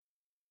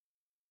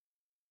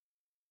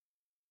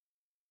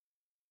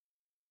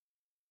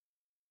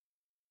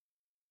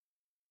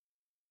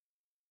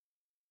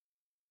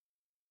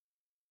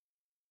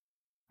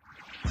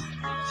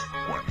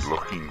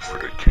looking for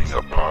the king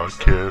of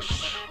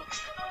podcasts?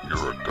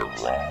 You're at the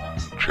wrong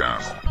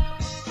channel.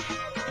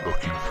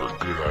 Looking for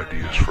good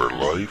ideas for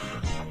life?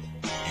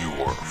 You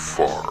are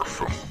far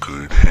from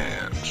good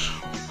hands.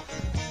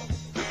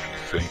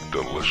 If you think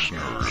the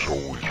listener is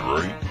always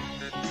right,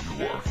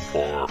 you are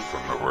far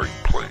from the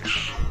right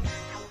place.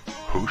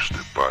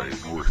 Hosted by a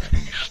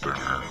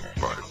Northeasterner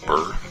by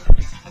birth,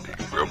 a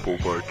rebel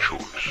by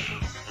choice.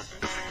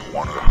 If you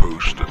want a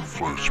host that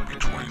floats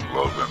between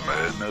love and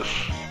madness,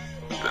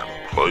 then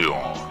play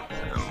on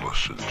and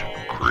listen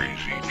to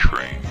Crazy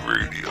Train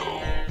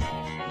Radio.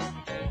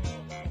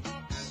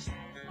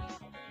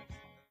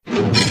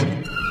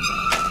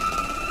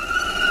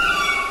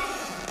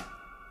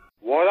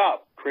 What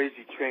up,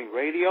 Crazy Train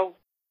Radio?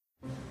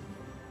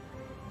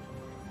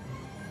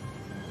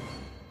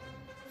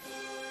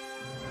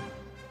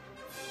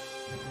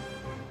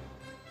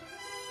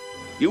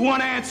 You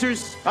want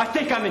answers? I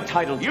think I'm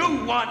entitled.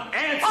 You want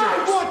answers?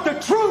 I want the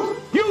truth!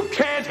 You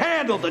can't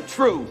handle the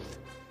truth!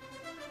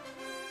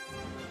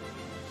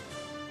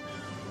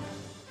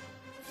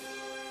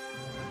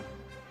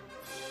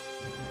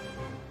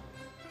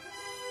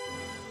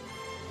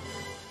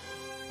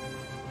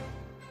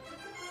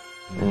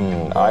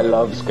 I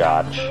love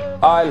scotch.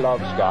 I love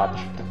scotch.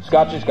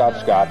 Scotchy, scotch,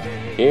 scotch.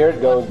 Here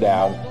it goes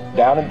down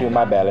into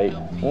my belly.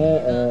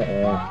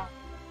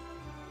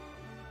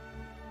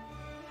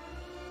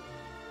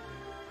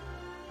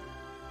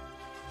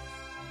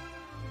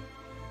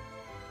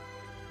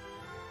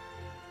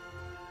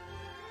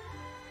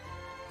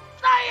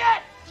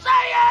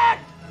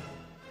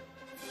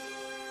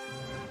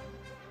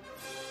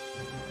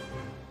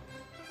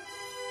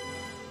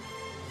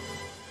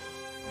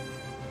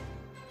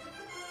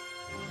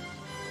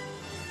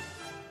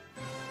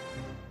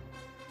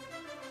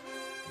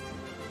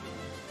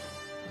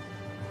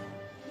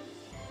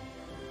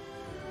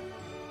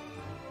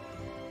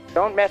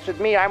 Don't mess with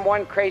me, I'm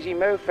one crazy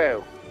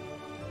mofo.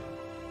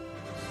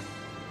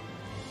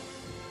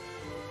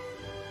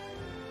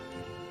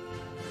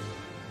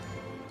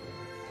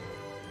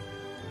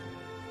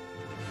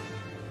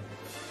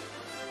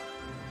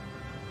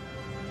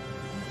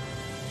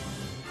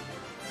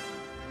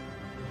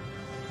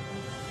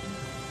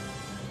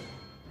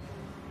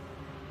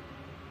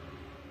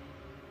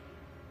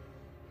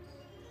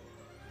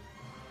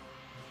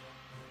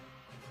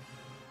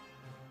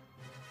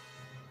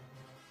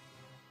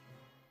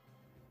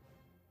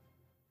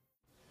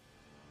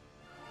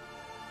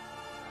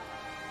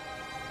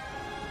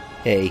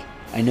 Hey,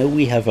 I know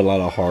we have a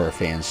lot of horror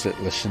fans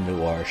that listen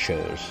to our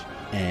shows,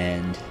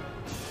 and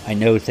I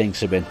know things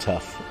have been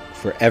tough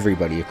for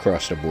everybody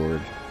across the board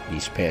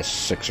these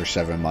past 6 or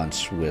 7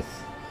 months with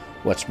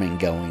what's been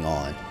going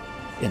on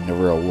in the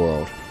real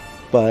world.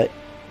 But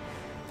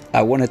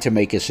I wanted to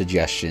make a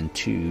suggestion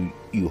to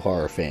you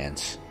horror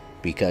fans,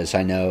 because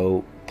I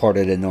know part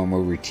of the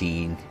normal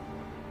routine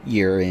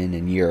year in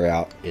and year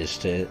out is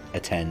to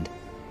attend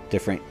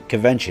different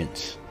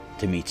conventions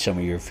to meet some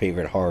of your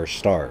favorite horror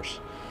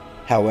stars.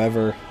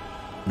 However,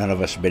 none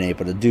of us have been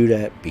able to do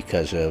that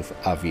because of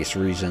obvious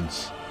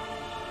reasons.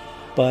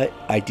 But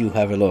I do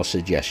have a little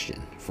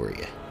suggestion for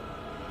you.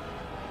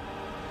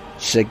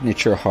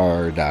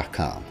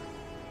 SignatureHorror.com.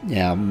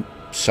 Now,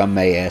 some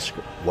may ask,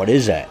 what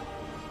is that?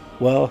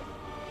 Well,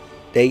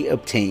 they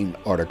obtain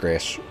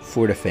autographs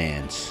for the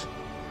fans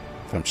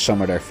from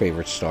some of their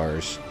favorite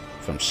stars,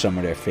 from some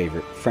of their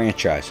favorite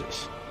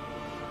franchises,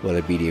 whether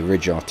it be the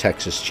original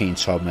Texas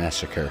Chainsaw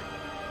Massacre,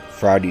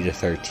 Friday the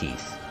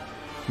 13th,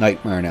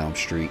 Nightmare on Elm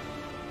Street,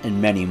 and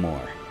many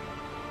more.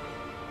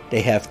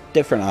 They have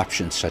different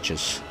options, such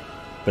as,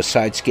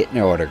 besides getting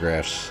their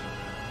autographs,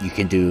 you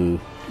can do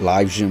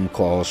live Zoom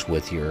calls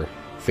with your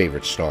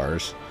favorite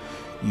stars.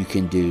 You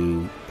can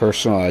do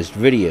personalized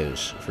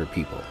videos for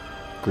people,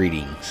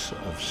 greetings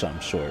of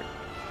some sort.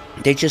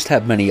 They just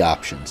have many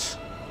options.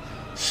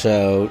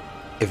 So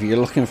if you're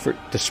looking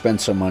to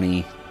spend some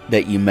money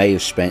that you may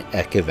have spent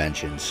at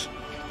conventions,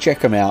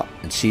 check them out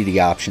and see the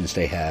options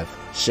they have.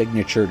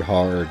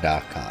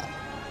 SignatureHorror.com.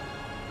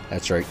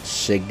 That's right,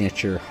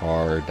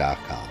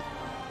 SignatureHorror.com.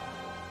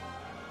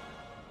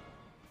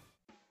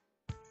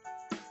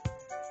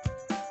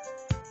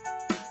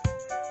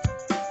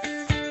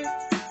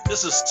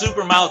 This is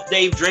Supermouth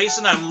Dave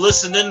Drayson. I'm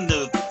listening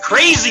to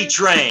Crazy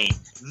Train,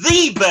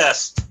 the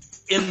best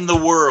in the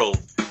world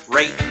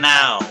right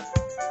now.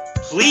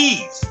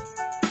 Please.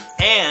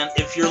 And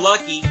if you're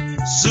lucky,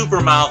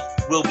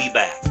 Supermouth will be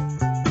back.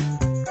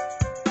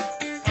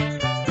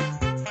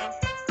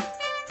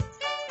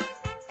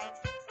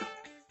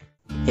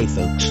 Hey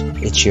folks,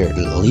 it's your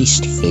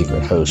least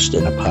favorite host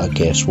in the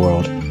podcast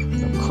world,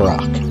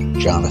 Croc,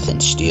 Jonathan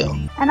Steele.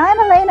 And I'm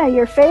Elena,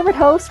 your favorite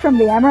host from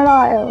the Emerald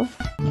Isles.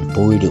 And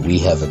boy, do we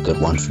have a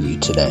good one for you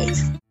today.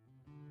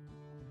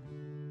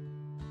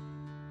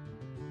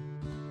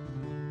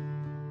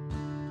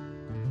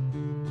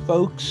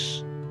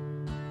 Folks,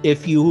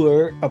 if you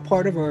were a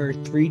part of our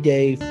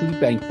 3-day food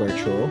bank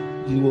virtual,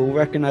 you will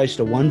recognize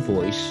the one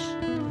voice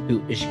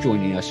who is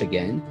joining us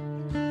again,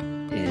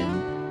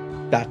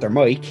 and Dr.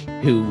 Mike,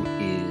 who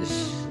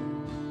is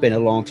been a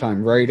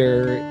longtime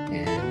writer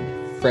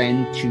and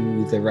friend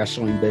to the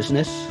wrestling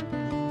business,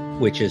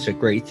 which is a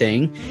great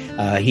thing.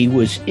 He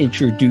was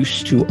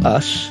introduced to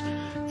us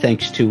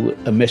thanks to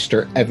a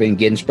Mr. Evan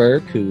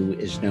Ginsberg, who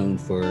is known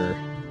for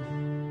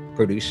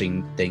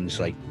producing things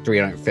like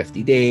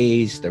 350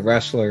 Days, The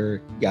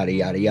Wrestler, yada,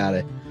 yada,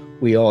 yada.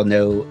 We all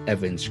know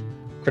Evan's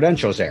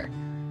credentials there.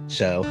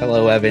 So,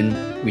 hello,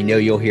 Evan. We know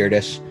you'll hear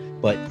this.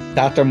 But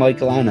Dr. Mike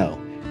Lano,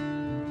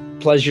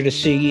 pleasure to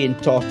see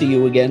and talk to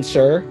you again,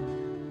 sir.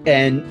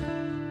 And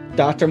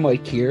Dr.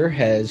 Mike here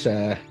has,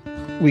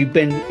 we've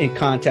been in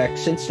contact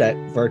since that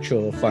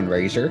virtual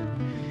fundraiser.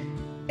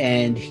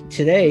 And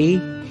today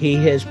he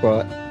has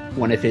brought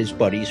one of his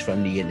buddies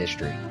from the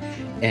industry.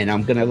 And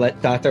I'm going to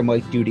let Dr.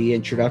 Mike do the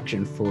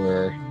introduction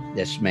for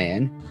this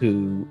man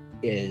who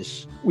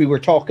is, we were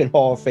talking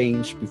Hall of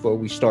Fames before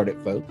we started,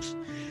 folks.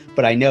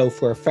 But I know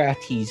for a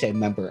fact he's a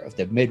member of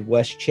the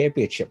Midwest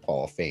Championship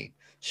Hall of Fame.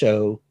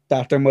 So,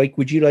 Dr. Mike,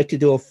 would you like to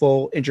do a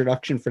full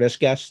introduction for this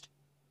guest?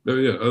 Oh,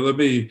 yeah. Let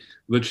me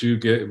let you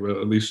get, well,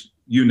 at least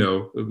you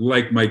know,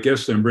 like my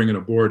guest I'm bringing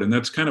aboard. And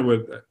that's kind of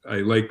what I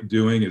like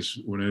doing is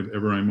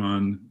whenever I'm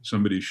on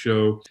somebody's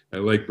show, I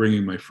like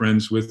bringing my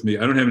friends with me.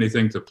 I don't have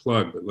anything to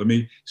plug, but let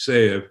me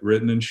say I've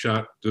written and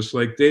shot, just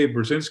like Dave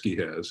Brzezinski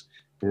has,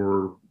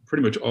 for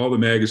pretty much all the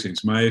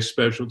magazines. My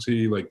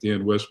specialty, like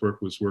Dan Westbrook,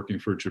 was working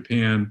for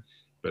Japan,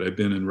 but I've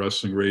been in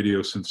wrestling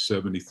radio since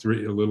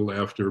 '73, a little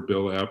after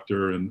Bill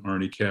Apter and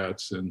Arnie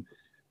Katz and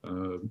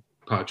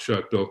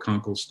Potshot Bill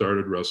Kunkel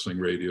started wrestling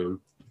radio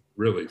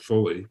really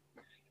fully.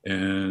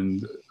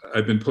 And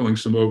I've been pulling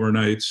some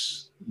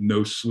overnights,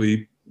 no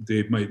sleep.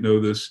 Dave might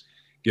know this,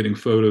 getting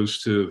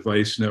photos to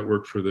Vice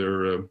Network for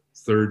their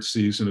third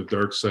season of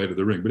Dark Side of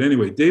the Ring. But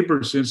anyway, Dave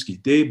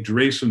Brzezinski, Dave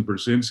Drayson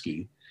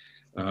Brzezinski,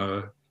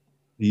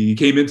 he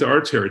came into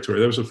our territory.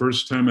 That was the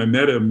first time I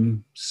met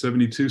him,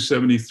 72,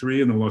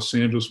 73 in the Los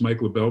Angeles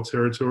Mike LaBelle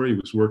territory. He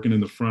was working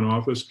in the front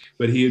office,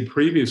 but he had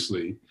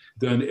previously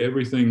done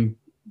everything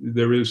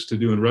there is to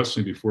do in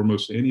wrestling before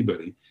most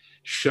anybody.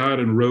 Shot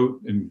and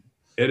wrote and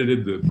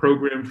edited the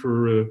program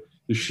for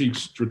the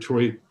Sheik's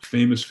Detroit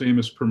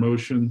famous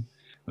promotion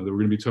that we're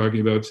going to be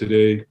talking about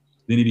today.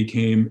 Then he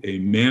became a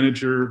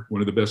manager,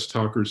 one of the best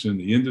talkers in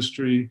the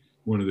industry,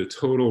 one of the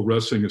total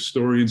wrestling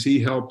historians. He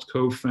helped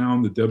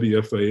co-found the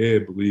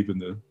WFIA, I believe, in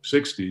the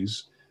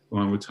 60s,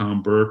 along with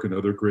Tom Burke and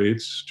other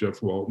greats,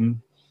 Jeff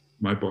Walton,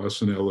 my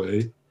boss in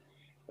LA.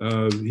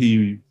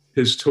 He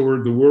has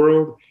toured the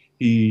world.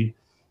 He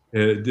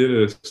did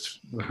a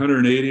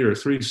 180 or a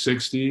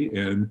 360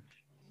 and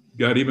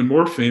got even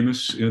more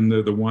famous in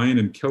the wine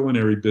and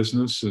culinary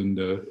business and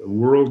a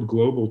world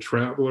global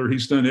traveler.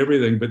 He's done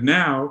everything, but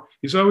now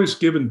he's always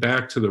given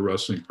back to the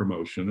wrestling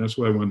promotion. That's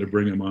why I wanted to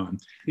bring him on.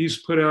 He's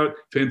put out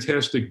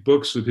fantastic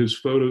books of his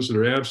photos that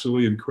are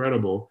absolutely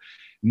incredible,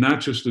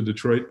 not just in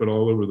Detroit, but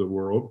all over the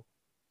world.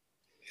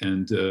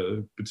 And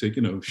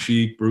particularly,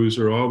 Sheik,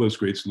 Bruiser, all those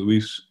greats,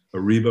 Luis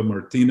Arriba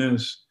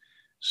Martinez,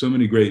 so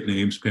many great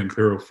names,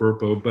 Pampero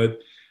Firpo, but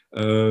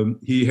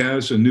he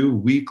has a new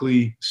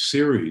weekly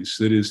series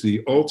that is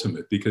the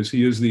ultimate, because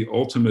he is the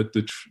ultimate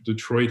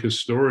Detroit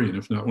historian,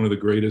 if not one of the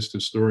greatest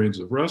historians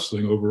of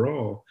wrestling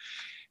overall.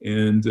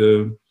 And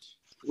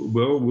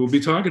well, we'll be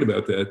talking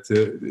about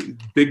that.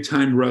 Big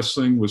Time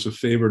Wrestling was a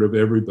favorite of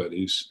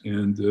everybody's.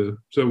 And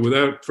so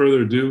without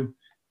further ado,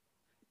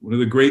 one of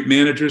the great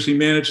managers, he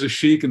managed the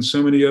Sheik and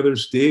so many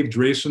others, Dave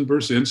Drayson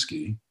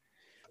Brzezinski.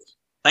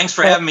 Thanks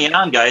for having me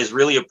on, guys.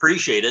 Really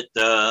appreciate it.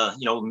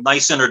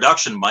 Nice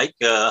introduction, Mike.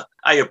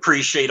 I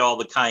appreciate all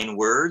the kind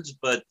words,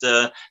 but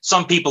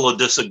some people will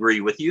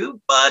disagree with you.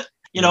 But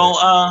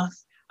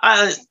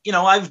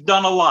I've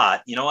done a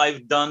lot.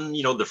 I've done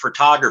the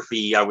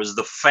photography. I was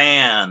the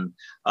fan.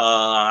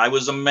 I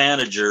was a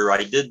manager.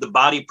 I did the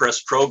body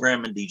press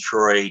program in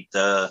Detroit.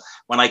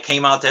 When I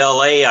came out to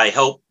LA, I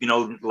helped,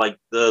 like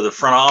the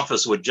front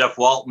office with Jeff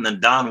Walton and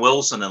Don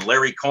Wilson and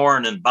Larry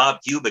Korn and Bob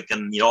Kubik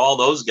and, all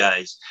those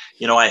guys.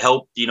 I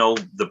helped,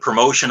 the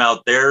promotion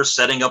out there,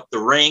 setting up the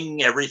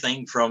ring,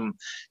 everything from,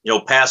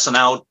 passing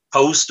out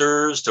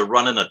posters to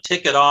running a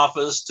ticket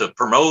office to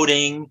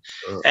promoting.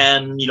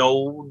 And,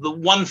 the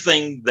one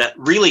thing that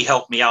really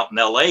helped me out in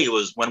LA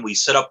was when we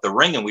set up the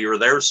ring and we were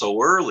there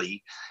so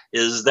early,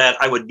 is that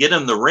I would get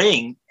in the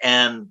ring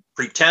and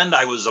pretend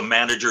I was a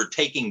manager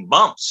taking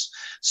bumps.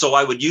 So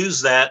I would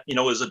use that,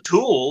 as a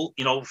tool,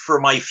 for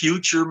my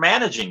future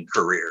managing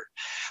career.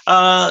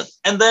 And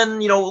then,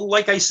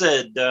 like I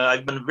said,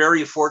 I've been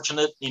very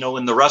fortunate,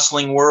 in the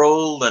wrestling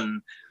world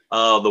and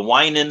the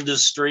wine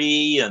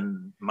industry,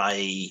 and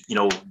my,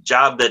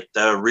 job that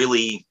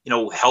really,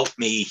 helped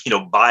me,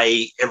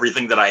 buy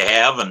everything that I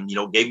have and,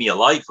 gave me a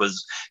life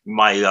was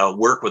my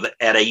work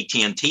at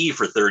AT&T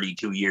for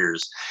 32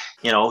 years.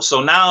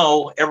 So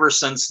now, ever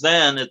since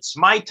then, it's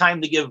my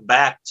time to give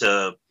back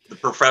to the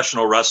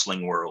professional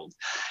wrestling world.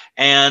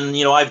 And,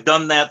 I've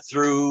done that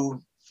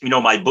through,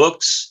 my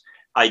books.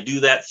 I do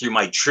that through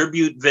my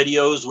tribute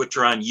videos, which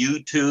are on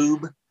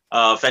YouTube.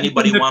 If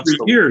anybody wants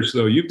to. Years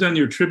though, you've done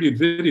your tribute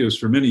videos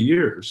for many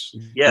years.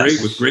 Yes.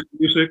 Great, with great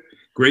music.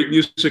 great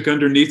music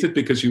underneath it,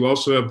 because you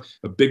also have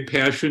a big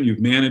passion. You've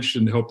managed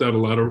and helped out a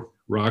lot of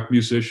rock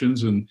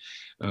musicians and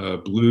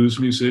blues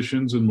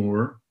musicians and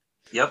more.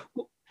 Yep.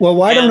 Well,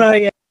 why don't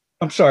I?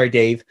 I'm sorry,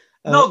 Dave.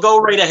 No, go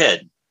right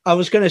ahead. I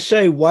was going to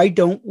say, why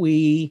don't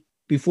we,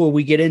 before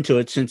we get into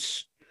it,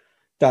 since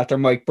Dr.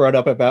 Mike brought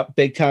up about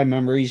Big Time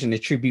Memories and the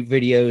tribute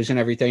videos and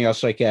everything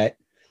else like that,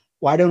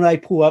 why don't I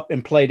pull up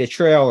and play the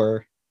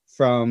trailer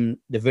from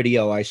the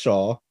video I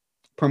saw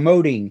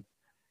promoting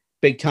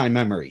Big Time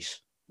Memories?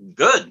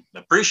 Good.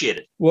 Appreciate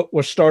it.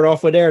 We'll start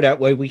off with there. That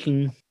way we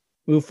can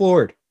move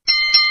forward.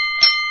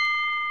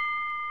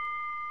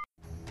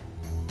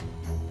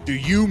 Do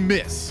you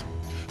miss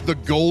the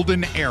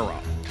golden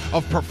era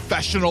of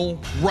professional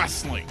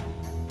wrestling?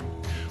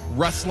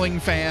 Wrestling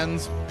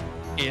fans,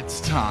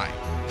 it's time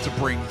to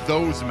bring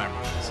those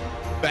memories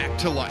back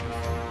to life.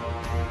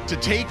 To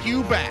take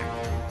you back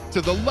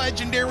to the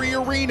legendary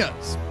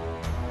arenas,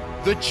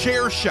 the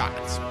chair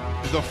shots,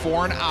 the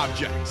foreign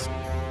objects,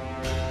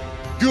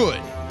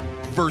 good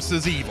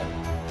versus evil,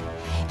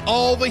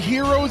 all the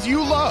heroes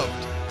you loved,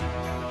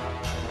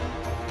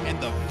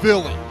 and the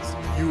villains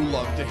you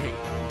love to hate,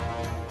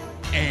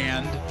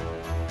 and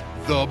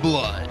the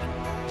blood.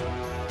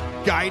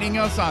 Guiding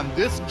us on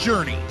this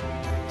journey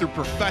through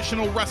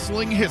professional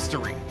wrestling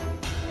history,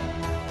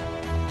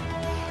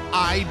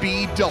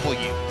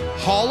 IBW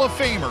Hall of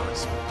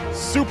Famers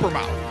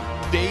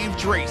Supermouth Dave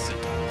Drayson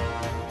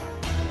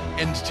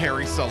and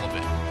Terry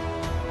Sullivan.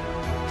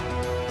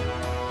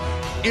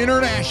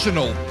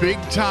 International Big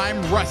Time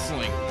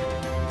Wrestling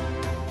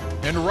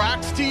and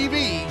Rocks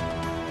TV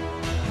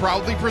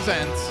proudly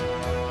presents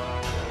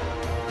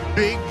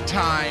Big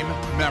Time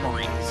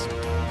Memories.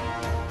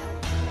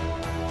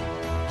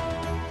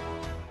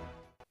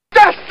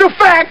 That's the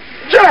fact,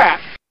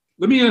 Jack!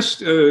 Let me ask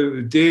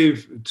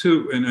Dave,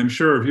 too, and I'm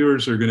sure our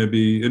viewers are going to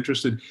be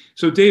interested.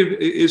 So, Dave,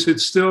 is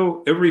it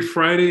still every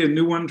Friday a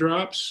new one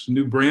drops?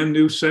 Brand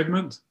new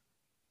segment?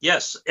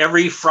 Yes,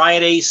 every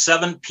Friday,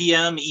 7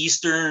 p.m.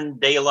 Eastern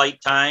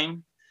Daylight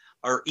Time,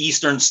 or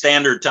Eastern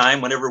Standard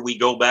Time, whenever we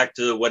go back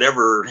to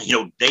whatever,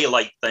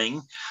 daylight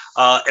thing.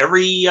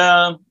 Every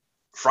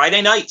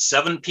Friday night,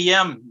 7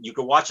 p.m. You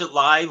can watch it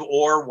live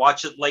or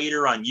watch it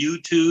later on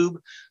YouTube,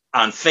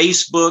 on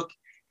Facebook,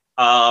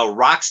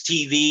 Rocks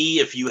TV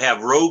if you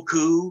have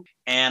Roku.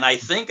 And I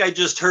think I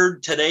just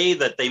heard today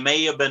that they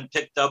may have been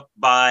picked up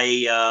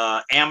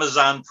by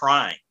Amazon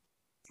Prime.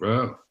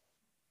 Wow.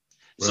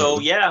 So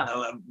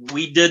yeah,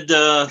 we did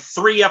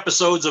 3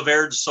 episodes of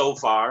aired so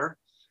far.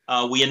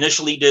 We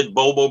initially did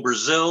Bobo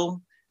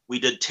Brazil. We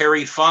did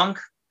Terry Funk.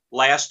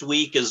 Last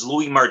week is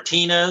Louis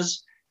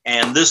Martinez.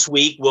 And this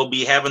week we'll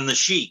be having the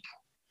Sheik.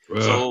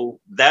 Wow. So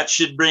that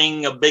should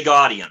bring a big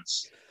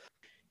audience.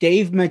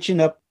 Dave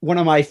mentioned up one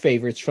of my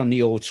favorites from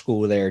the old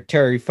school there,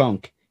 Terry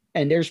Funk.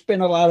 And there's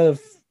been a lot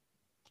of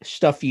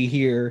stuff you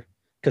hear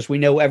because we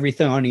know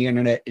everything on the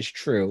internet is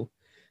true.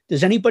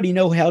 Does anybody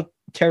know how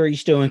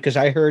Terry's doing? Because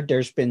I heard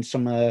there's been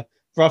some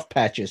rough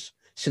patches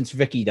since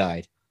Vicky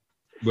died.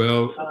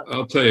 Well,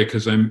 I'll tell you,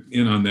 because I'm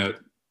in on that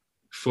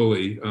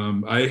fully.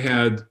 I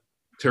had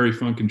Terry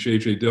Funk and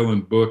J.J.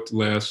 Dillon booked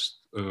last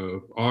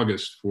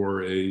August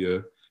for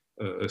a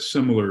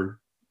similar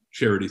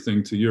charity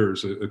thing to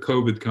yours, a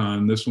COVID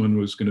con. This one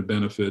was going to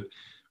benefit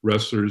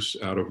wrestlers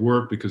out of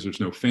work because there's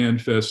no fan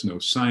fest, no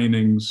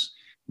signings.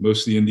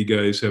 Most of the indie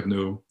guys have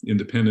no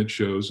independent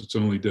shows. It's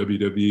only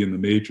WWE and the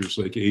majors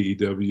like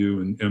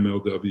AEW and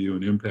MLW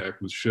and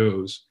Impact with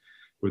shows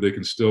where they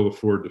can still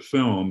afford to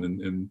film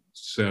and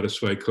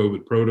satisfy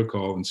COVID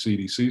protocol and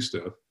CDC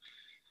stuff.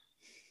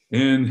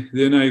 And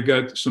then I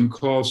got some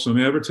calls from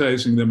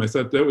advertising them. I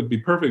thought that would be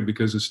perfect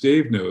because, as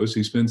Dave knows,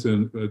 he's been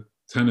to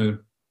a ton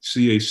of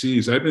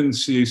CACs. I've been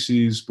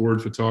CAC's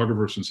board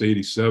photographer since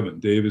 '87.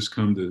 Dave has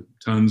come to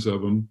tons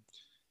of them.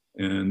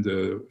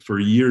 And for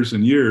years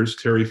and years,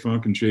 Terry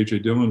Funk and J.J.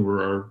 Dillon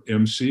were our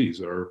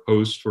MCs, our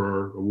hosts for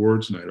our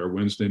awards night, our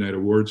Wednesday night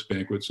awards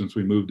banquet since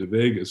we moved to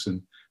Vegas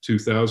in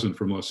 2000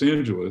 from Los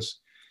Angeles.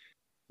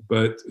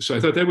 So I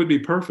thought that would be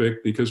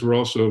perfect because we're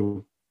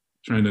also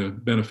trying to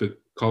benefit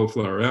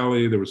Cauliflower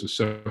Alley. There was a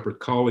separate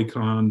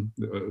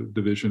CollyCon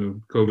division of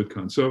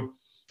COVIDCon. So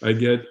I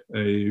get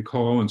a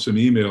call and some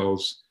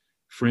emails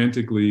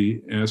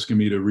frantically asking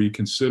me to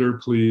reconsider,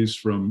 please,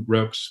 from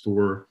reps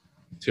for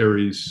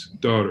Terry's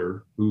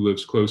daughter, who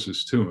lives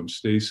closest to him,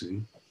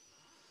 Stacy.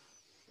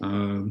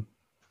 And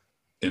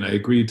I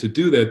agreed to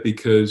do that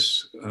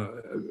because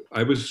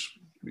I was,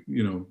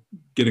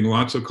 getting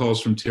lots of calls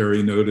from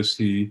Terry, noticed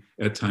he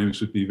at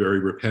times would be very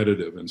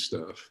repetitive and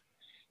stuff.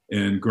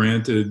 And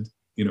granted,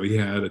 he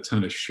had a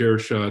ton of share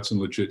shots and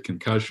legit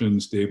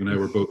concussions. Dave and I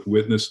were both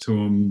witness to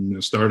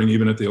him, starting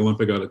even at the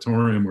Olympic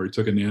Auditorium where he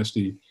took a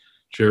nasty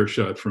share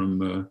shot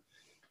from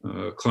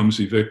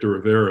clumsy Victor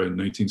Rivera in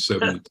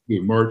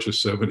 1972, March of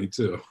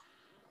 72.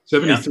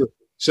 73. Yeah.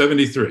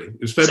 73.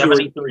 It was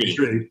February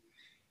 73.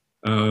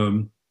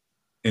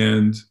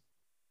 And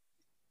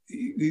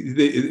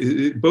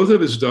both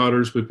of his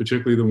daughters, but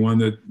particularly the one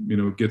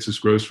that, gets his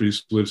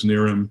groceries, lives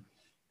near him,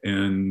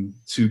 and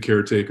 2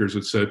 caretakers,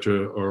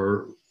 etc.,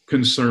 are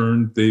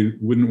concerned they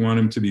wouldn't want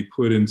him to be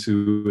put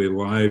into a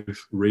live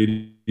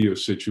radio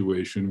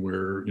situation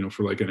where,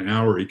 for like an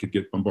hour, he could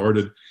get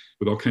bombarded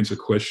with all kinds of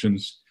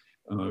questions.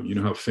 You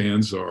know how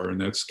fans are, and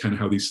that's kind of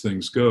how these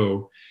things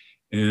go.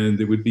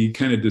 And it would be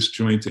kind of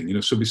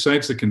disjointing, so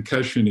besides the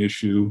concussion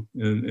issue,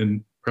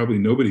 and probably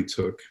nobody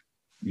took,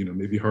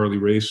 maybe Harley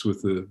Race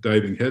with the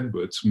diving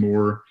headbutts,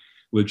 more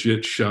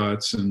legit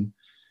shots and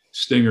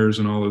stingers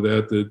and all of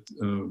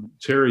that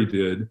Terry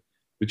did.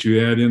 But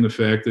you add in the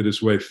fact that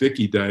his wife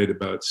Vicky died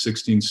about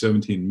 16,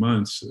 17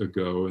 months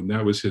ago, and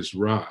that was his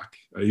rock.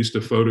 I used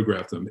to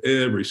photograph them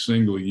every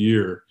single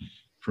year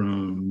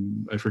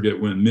from, I forget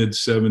when,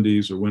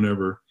 mid-70s or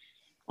whenever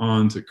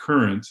on to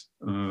current,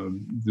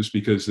 just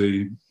because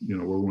they,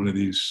 were one of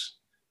these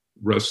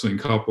wrestling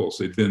couples.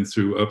 They'd been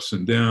through ups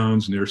and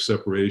downs, near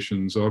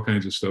separations, all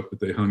kinds of stuff, but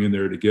they hung in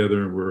there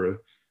together and were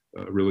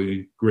a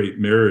really great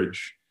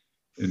marriage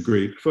and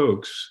great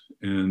folks.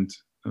 And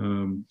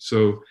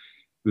so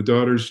the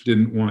daughters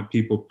didn't want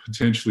people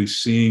potentially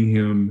seeing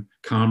him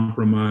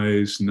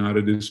compromised, not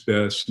at his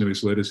best.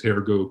 He's let his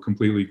hair go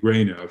completely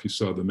gray now. If you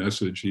saw the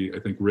message, he, I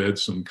think, read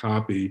some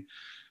copy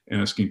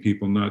asking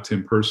people not to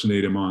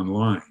impersonate him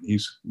online.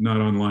 He's not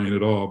online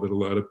at all, but a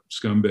lot of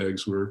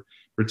scumbags were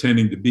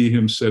pretending to be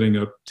him, setting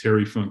up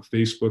Terry Funk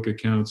Facebook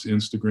accounts,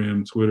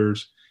 Instagram,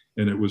 Twitters,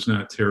 and it was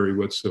not Terry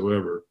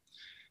whatsoever.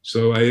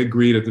 So I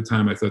agreed at the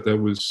time. I thought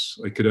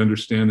I could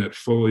understand that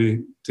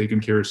fully, taking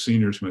care of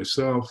seniors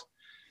myself.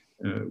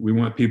 We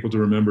want people to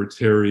remember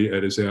Terry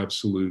at his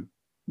absolute,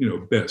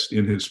 best,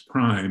 in his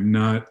prime,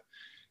 not,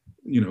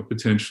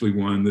 potentially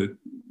one that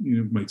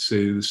might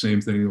say the same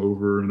thing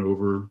over and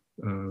over,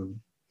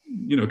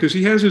 because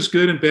he has his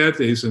good and bad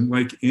days, and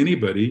like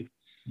anybody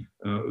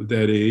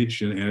that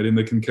age, and add in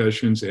the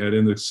concussions, add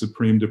in the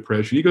supreme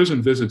depression. He goes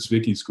and visits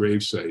Vicky's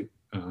gravesite.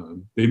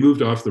 They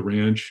moved off the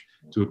ranch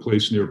to a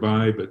place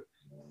nearby, but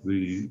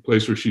the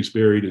place where she's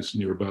buried is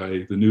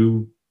nearby the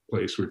new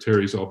place where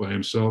Terry's all by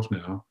himself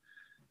now.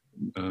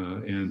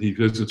 And he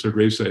visits her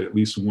gravesite at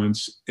least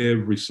once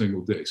every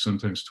single day,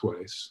 sometimes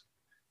twice.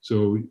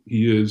 So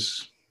he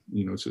is,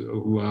 it's a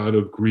lot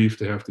of grief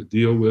to have to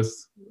deal with.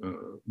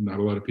 Not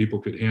a lot of people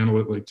could handle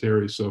it like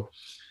Terry. So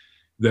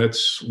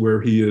that's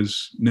where he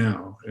is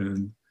now.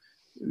 And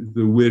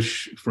the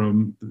wish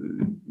from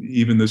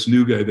even this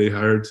new guy they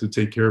hired to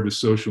take care of his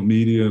social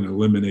media and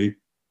eliminate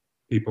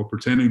people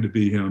pretending to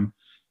be him,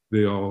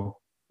 they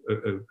all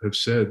have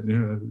said,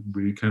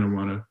 we kind of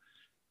want to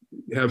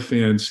have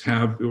fans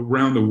have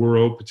around the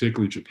world,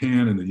 particularly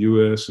Japan and the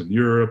US and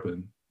Europe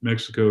and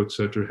Mexico, et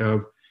cetera,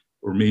 have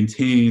or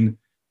maintain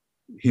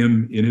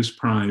him in his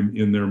prime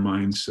in their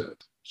mindset.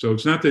 So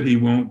it's not that he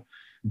won't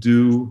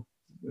do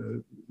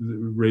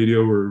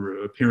radio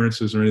or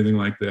appearances or anything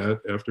like that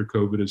after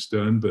COVID is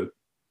done, but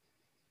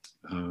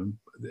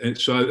and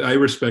so I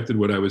respected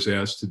what I was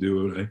asked to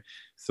do, and I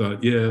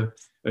thought, yeah,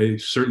 I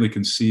certainly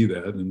can see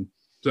that. And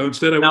so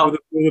instead I went with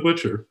the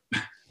Butcher.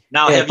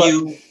 Now,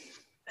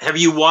 have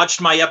you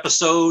watched my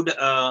episode,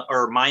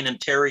 or mine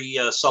and Terry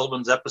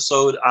Sullivan's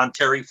episode on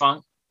Terry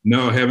Funk?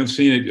 No, I haven't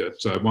seen it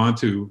yet, so I want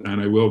to, and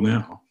I will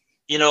now.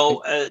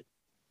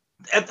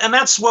 And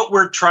that's what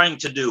we're trying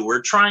to do.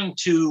 We're trying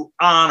to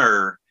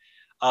honor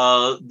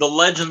the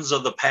legends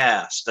of the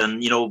past,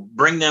 and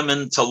bring them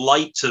into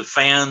light to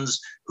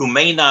fans who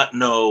may not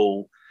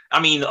know. I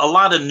mean, a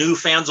lot of new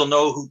fans will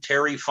know who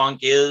Terry Funk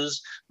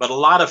is, but a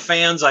lot of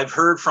fans I've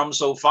heard from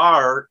so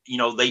far,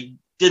 they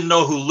didn't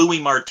know who Louis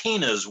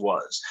Martinez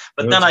was.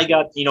 But then I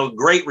got,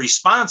 great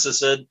response that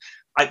said,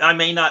 I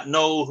may not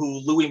know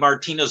who Louis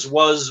Martinez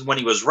was when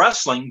he was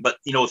wrestling, but,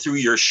 through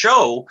your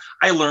show,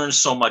 I learned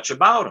so much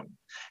about him.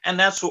 And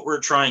that's what we're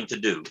trying to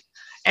do.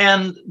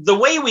 And the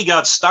way we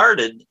got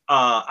started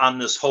on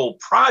this whole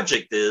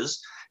project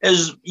is,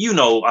 as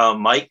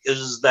Mike,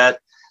 is that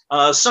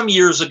some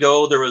years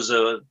ago, there was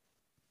a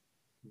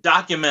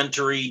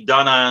documentary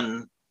done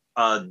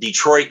on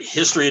Detroit,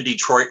 history of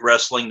Detroit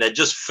wrestling that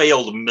just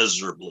failed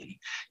miserably,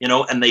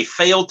 and they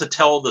failed to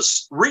tell the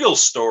real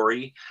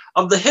story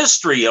of the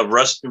history of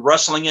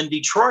wrestling in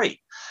Detroit.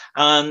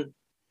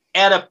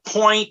 At a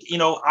point,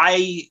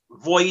 I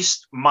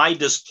voiced my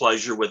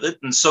displeasure with it,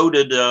 and so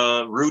did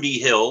Rudy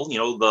Hill,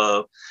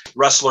 the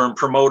wrestler and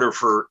promoter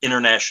for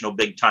International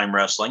Big Time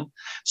Wrestling.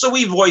 So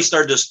we voiced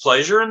our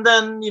displeasure, and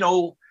then,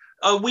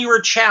 we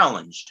were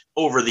challenged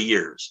over the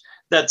years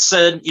that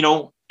said,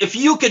 if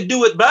you could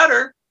do it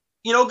better,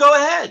 go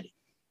ahead,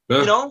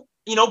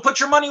 put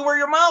your money where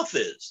your mouth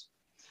is.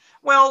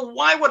 Well,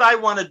 why would I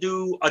want to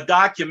do a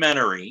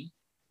documentary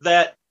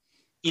that,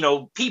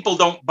 people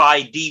don't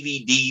buy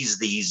DVDs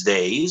these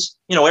days,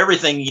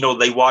 everything,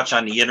 they watch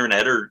on the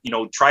internet, or,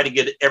 try to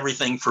get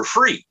everything for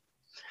free.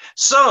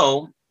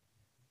 So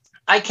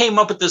I came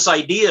up with this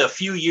idea a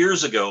few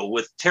years ago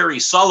with Terry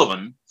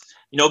Sullivan,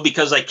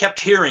 because I kept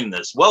hearing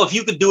this. Well, if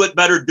you could do it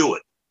better, do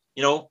it,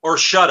 or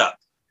shut up.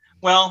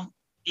 Well,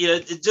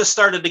 it just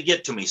started to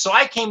get to me. So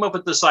I came up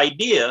with this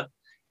idea,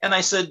 and I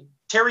said,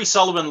 Terry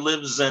Sullivan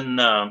lives in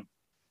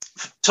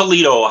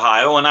Toledo,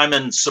 Ohio, and I'm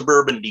in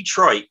suburban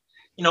Detroit.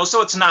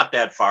 so it's not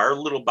that far,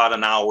 about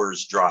an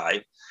hour's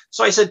drive.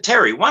 So I said,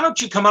 Terry, why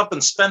don't you come up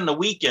and spend the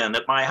weekend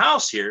at my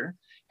house here,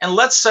 and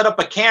let's set up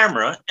a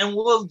camera and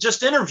we'll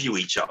just interview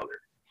each other.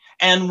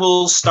 And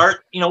we'll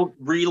start,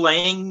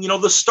 relaying,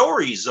 the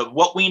stories of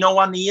what we know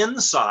on the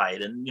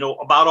inside and,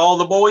 about all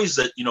the boys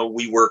that,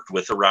 we worked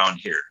with around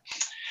here.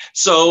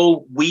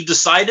 So we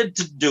decided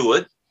to do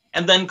it,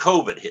 and then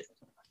COVID hit.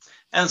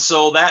 And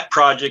so that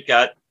project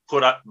got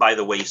put up by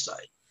the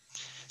wayside.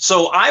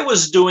 So I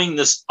was doing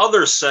this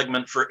other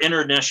segment for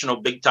International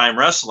Big Time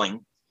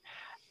Wrestling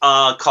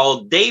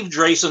called Dave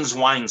Drayson's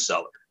Wine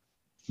Cellar.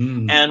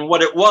 And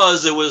what it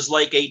was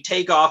like a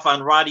takeoff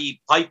on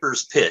Roddy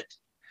Piper's Pit.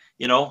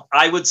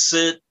 I would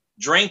sit,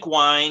 drink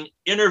wine,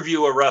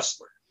 interview a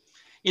wrestler,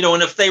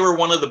 and if they were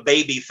one of the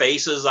baby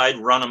faces, I'd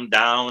run them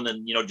down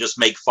and, just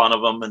make fun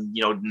of them and,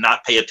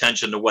 not pay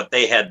attention to what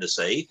they had to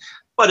say.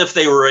 But if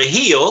they were a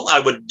heel, I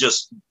would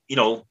just,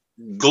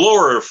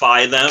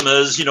 glorify them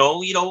as,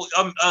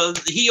 a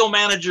heel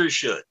manager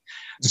should.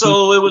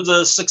 So it was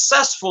a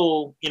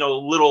successful,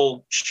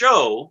 little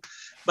show.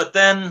 But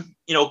then,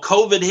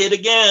 COVID hit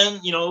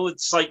again,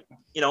 it's like,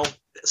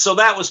 so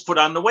that was put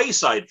on the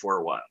wayside for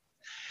a while.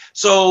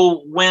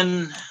 So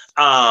when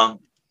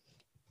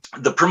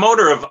the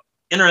promoter of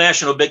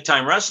International Big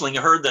Time Wrestling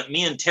heard that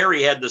me and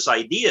Terry had this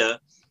idea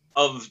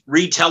of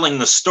retelling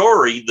the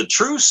story, the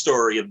true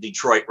story of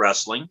Detroit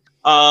wrestling,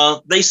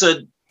 they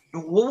said,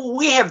 well,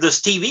 we have this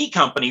TV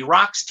company,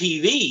 Rocks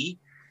TV,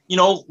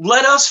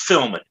 let us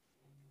film it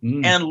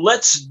and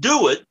let's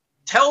do it,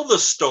 tell the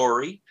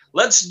story,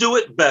 let's do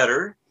it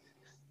better,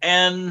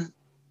 and,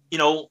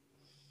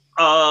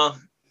 and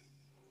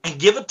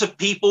give it to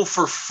people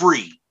for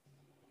free.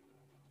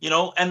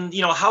 And,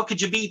 how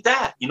could you beat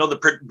that? The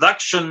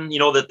production,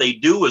 that they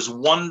do is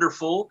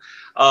wonderful.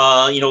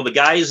 The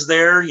guys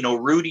there,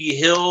 Rudy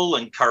Hill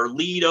and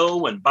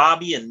Carlito and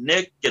Bobby and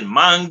Nick and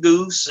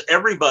Mongoose,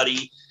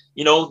 everybody,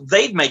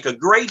 they'd make a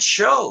great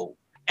show.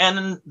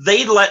 And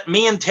they'd let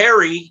me and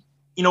Terry,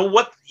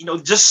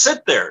 just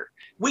sit there.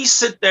 We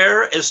sit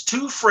there as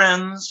two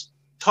friends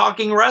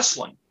talking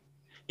wrestling,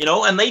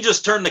 and they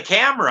just turn the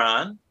camera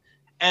on.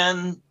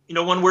 And,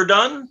 when we're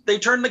done, they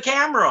turn the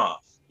camera off.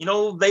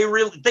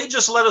 They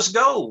just let us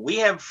go. We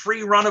have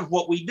free run of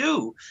what we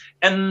do,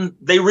 and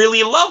they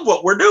really love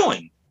what we're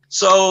doing.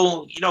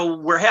 So,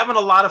 we're having a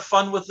lot of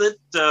fun with it.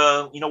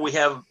 We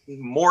have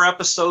more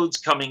episodes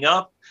coming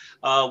up.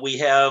 We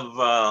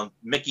have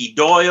Mickey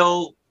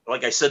Doyle,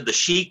 like I said, the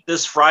Sheik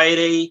this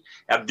Friday,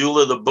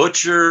 Abdullah the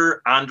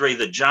Butcher, Andre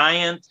the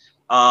Giant,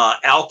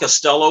 Al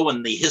Costello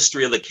and the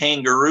History of the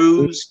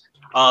Kangaroos.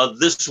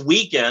 This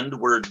weekend,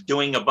 we're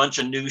doing a bunch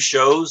of new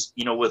shows,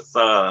 with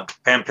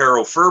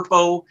Pampero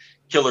Firpo,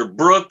 Killer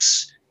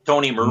Brooks,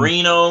 Tony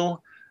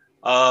Marino.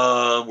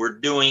 We're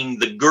doing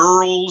the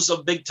girls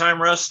of Big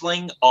Time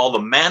Wrestling, all the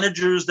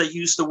managers that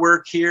used to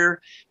work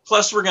here.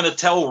 Plus, we're going to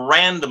tell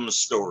random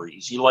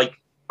stories,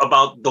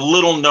 about the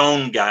little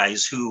known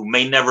guys who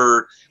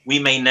we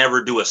may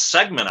never do a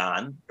segment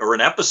on or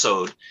an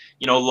episode,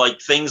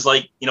 like things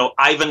like,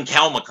 Ivan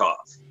Kalmakov,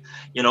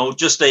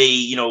 just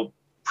a,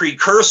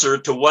 precursor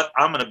to what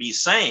I'm going to be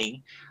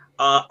saying.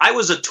 I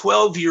was a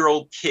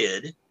 12-year-old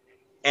kid,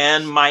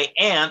 and my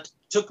aunt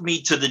took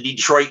me to the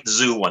Detroit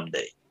Zoo one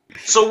day.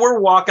 So we're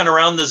walking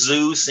around the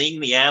zoo, seeing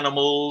the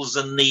animals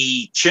and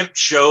the chimp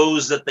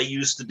shows that they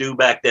used to do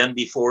back then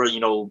before,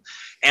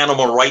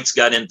 animal rights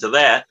got into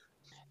that.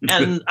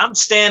 And I'm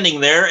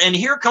standing there, and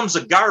here comes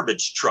a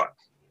garbage truck.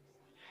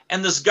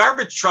 And this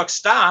garbage truck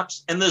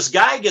stops, and this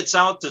guy gets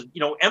out to,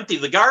 empty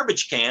the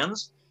garbage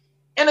cans,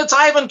 and it's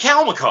Ivan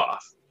Kalmakov.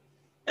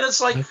 And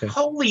it's like,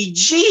 holy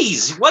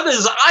jeez, what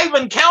is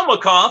Ivan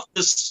Kalmakov,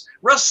 this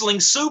wrestling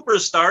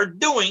superstar,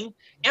 doing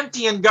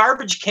emptying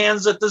garbage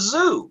cans at the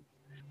zoo?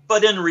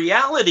 But in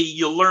reality,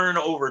 you learn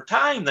over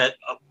time that,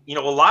 a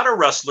lot of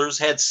wrestlers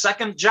had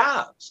second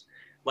jobs.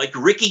 Like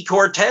Ricky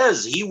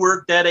Cortez, he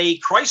worked at a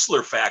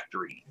Chrysler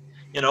factory,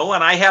 and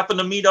I happened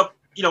to meet up,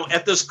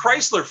 at this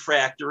Chrysler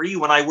factory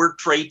when I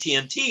worked for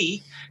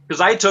AT&T,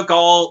 because I took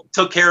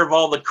care of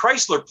all the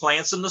Chrysler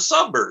plants in the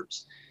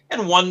suburbs.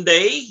 And one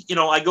day,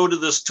 I go to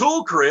this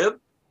tool crib,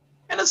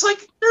 and it's like,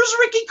 there's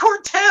Ricky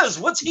Cortez.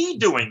 What's he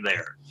doing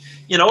there?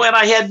 And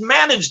I had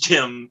managed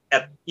him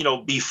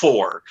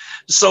before.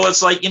 So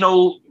it's like,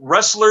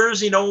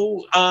 wrestlers, a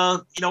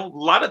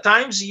lot of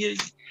times you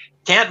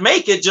can't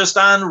make it just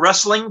on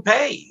wrestling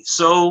pay.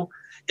 So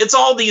it's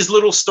all these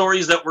little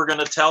stories that we're going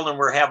to tell, and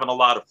we're having a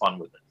lot of fun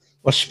with it.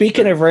 Well,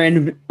 speaking of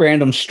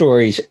random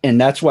stories, and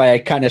that's why I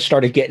kind of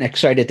started getting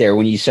excited there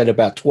when you said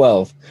about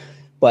 12.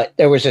 But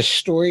there was a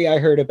story I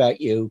heard about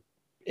you,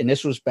 and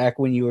this was back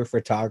when you were a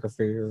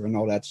photographer and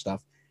all that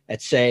stuff.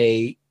 It's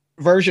a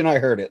version I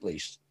heard at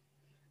least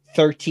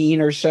 13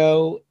 or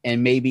so,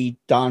 and maybe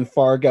Don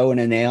Fargo and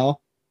a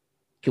nail.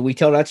 Can we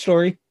tell that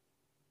story?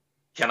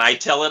 Can I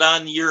tell it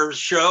on your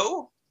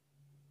show?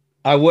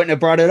 I wouldn't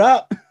have brought it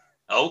up.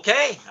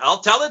 Okay,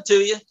 I'll tell it to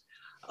you.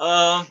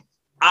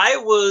 I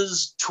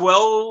was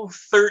 12,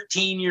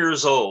 13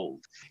 years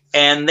old,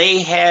 and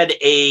they had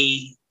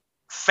a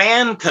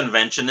fan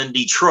convention in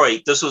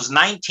Detroit. This was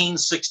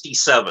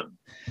 1967,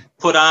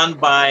 put on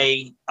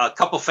by a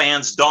couple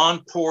fans,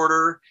 Dawn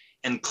Porter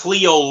and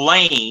Cleo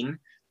Lane,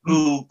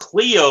 who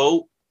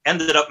Cleo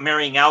ended up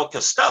marrying Al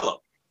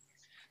Costello.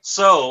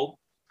 So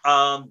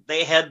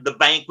they had the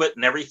banquet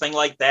and everything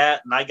like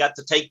that. And I got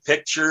to take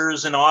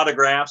pictures and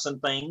autographs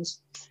and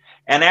things.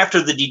 And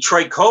after the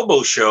Detroit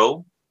Kobo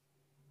show,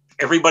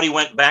 everybody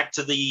went back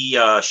to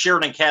the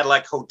Sheridan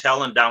Cadillac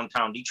Hotel in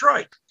downtown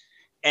Detroit.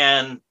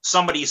 And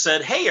somebody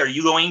said, "Hey, are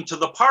you going to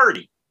the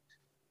party?"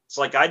 It's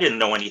like, I didn't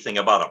know anything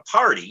about a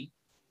party.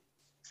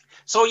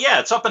 So yeah,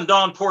 it's up in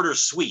Dawn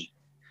Porter's suite.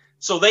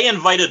 So they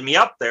invited me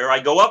up there. I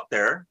go up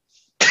there.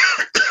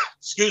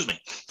 Excuse me.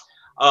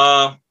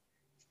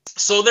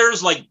 So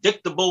there's like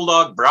Dick the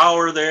Bulldog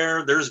Brower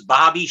there. There's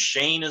Bobby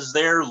Shane is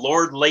there.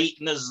 Lord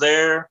Layton is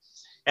there.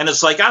 And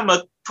it's like, I'm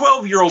a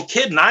 12-year-old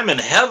kid and I'm in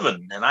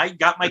heaven. And I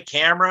got my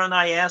camera and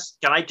I asked,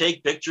 can I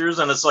take pictures?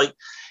 And it's like,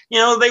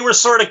 they were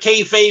sort of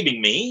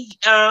kayfabing me,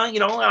 and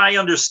I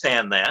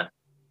understand that.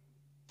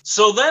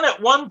 So then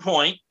at one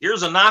point,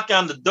 here's a knock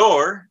on the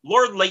door.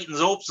 Lord Layton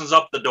opens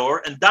up the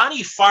door and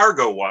Donnie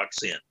Fargo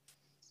walks in.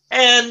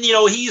 And,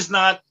 he's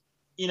not,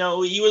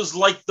 he was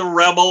like the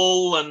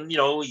rebel and,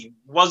 he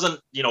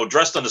wasn't,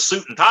 dressed in a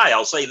suit and tie.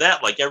 I'll say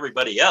that, like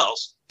everybody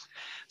else.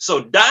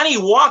 So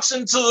Donnie walks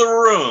into the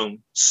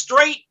room,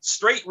 straight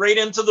right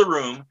into the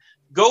room,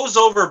 goes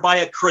over by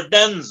a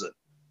credenza.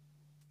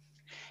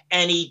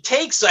 And he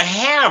takes a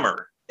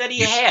hammer that he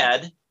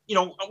had.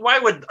 Why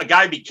would a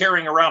guy be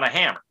carrying around a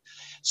hammer?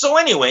 So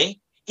anyway,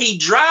 he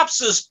drops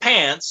his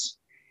pants.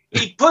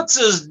 He puts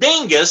his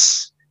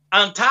dingus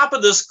on top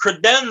of this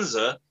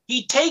credenza.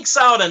 He takes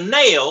out a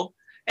nail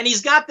and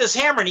he's got this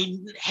hammer and he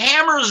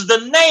hammers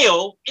the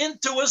nail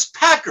into his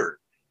pecker.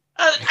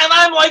 And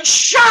I'm like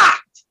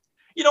shocked.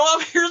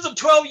 Here's a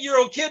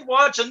 12-year-old kid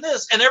watching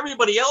this, and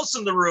everybody else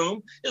in the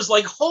room is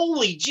like,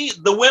 holy gee.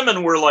 The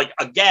women were like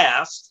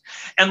aghast.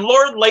 And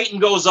Lord Layton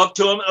goes up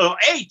to him,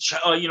 hey,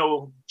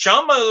 chum,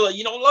 come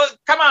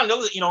on,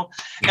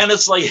 and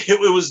it's like,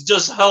 it was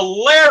just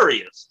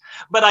hilarious.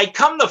 But I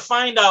come to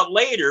find out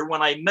later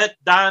when I met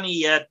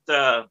Donnie at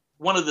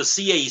one of the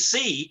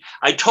CAC,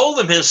 I told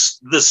him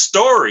the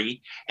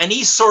story, and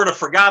he sort of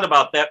forgot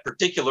about that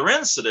particular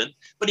incident.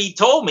 But he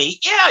told me,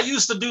 yeah, I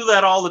used to do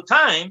that all the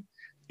time,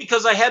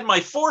 because I had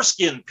my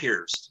foreskin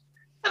pierced.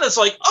 And it's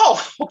like,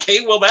 oh,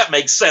 okay, well, that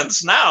makes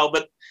sense now.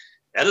 But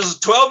as a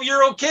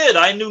 12-year-old kid,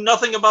 I knew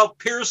nothing about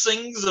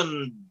piercings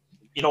and,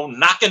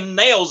 knocking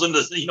nails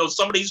into,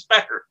 somebody's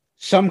pecker.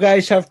 Some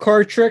guys have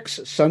card tricks.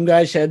 Some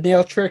guys had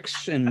nail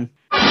tricks. And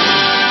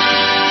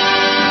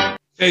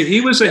hey,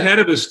 he was ahead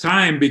of his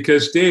time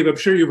because, Dave, I'm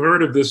sure you've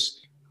heard of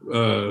this.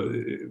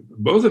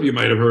 Both of you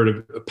might have heard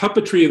of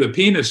Puppetry of the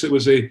Penis. It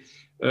was a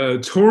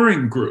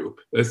touring group,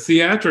 a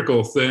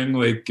theatrical thing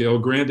like El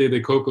Grande de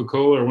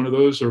Coca-Cola or one of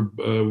those, or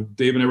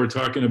Dave and I were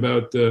talking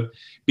about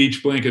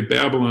Beach Blanket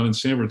Babylon in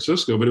San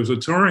Francisco, but it was a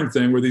touring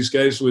thing where these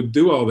guys would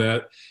do all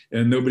that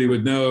and nobody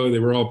would know. They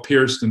were all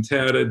pierced and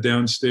tatted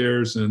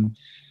downstairs. And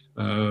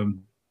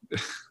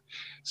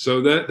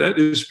so that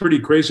is pretty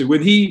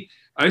crazy.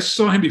 I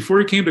saw him before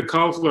he came to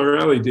Cauliflower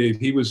Alley, Dave.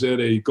 He was at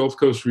a Gulf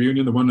Coast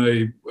reunion, the one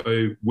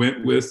I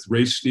went with.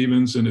 Ray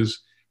Stevens and his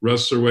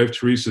wrestler wife,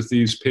 Teresa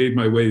Thieves, paid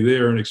my way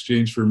there in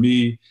exchange for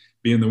me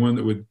being the one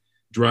that would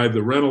drive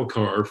the rental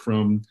car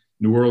from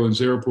New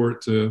Orleans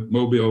Airport to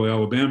Mobile,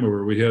 Alabama,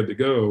 where we had to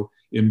go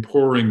in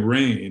pouring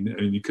rain.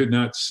 I mean, I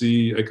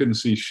couldn't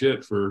see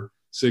shit for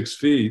 6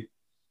 feet.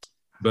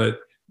 But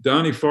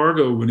Donnie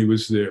Fargo, when he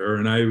was there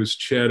and I was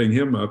chatting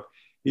him up,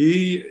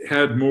 he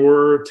had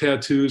more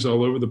tattoos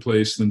all over the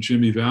place than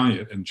Jimmy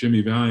Valiant. And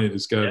Jimmy Valiant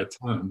has got a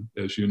ton,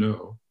 as you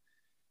know.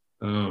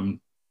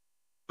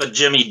 But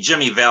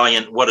Jimmy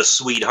Valiant, what a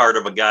sweetheart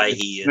of a guy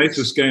he is.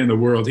 Nicest guy in the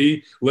world.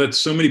 He lets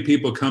so many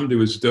people come to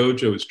his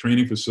dojo, his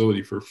training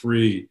facility, for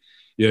free.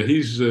 Yeah,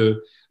 he's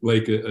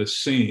like a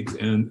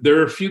saint. And there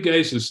are a few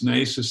guys as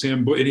nice as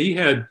him. And he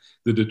had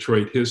the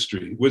Detroit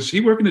history. Was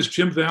he working as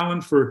Jim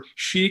Vallon for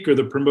Chic or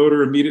the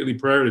promoter immediately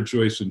prior to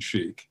Joyce and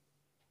Chic?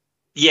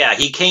 Yeah,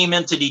 he came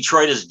into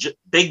Detroit as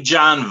Big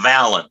John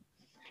Vallon.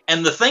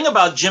 And the thing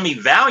about Jimmy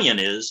Valiant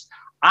is,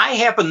 I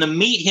happened to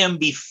meet him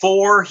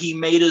before he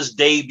made his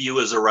debut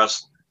as a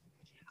wrestler.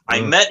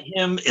 I met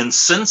him in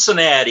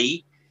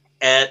Cincinnati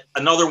at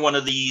another one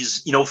of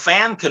these,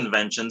 fan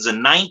conventions in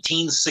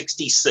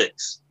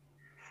 1966,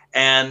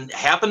 and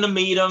happened to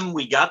meet him.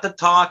 We got to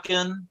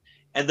talking.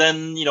 And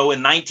then, in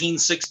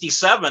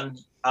 1967,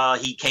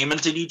 he came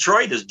into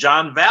Detroit as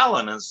John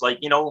Vallon. And it's like,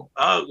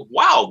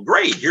 wow,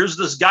 great. Here's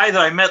this guy that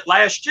I met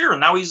last year,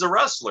 and now he's a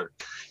wrestler.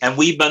 And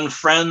we've been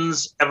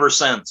friends ever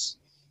since.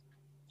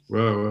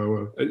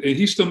 Wow. And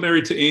he's still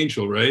married to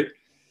Angel, right?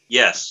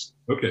 Yes.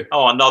 Okay.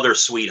 Oh, another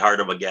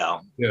sweetheart of a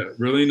gal. Yeah,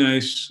 really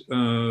nice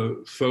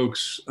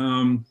folks.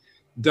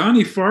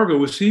 Donnie Fargo,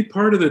 was he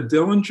part of the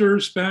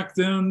Dillingers back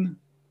then?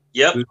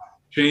 Yep. The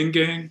Chain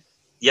Gang?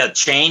 Yeah,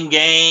 Chain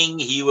Gang.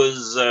 He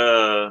was,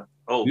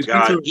 He's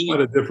been through a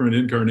lot of different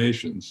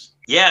incarnations.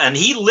 Yeah, and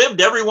he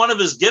lived every one of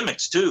his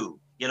gimmicks, too.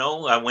 You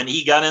know, when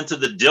he got into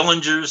the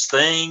Dillinger's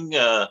thing,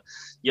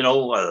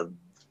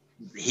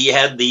 he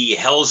had the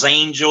Hell's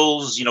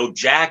Angels,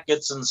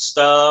 jackets and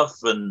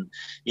stuff, and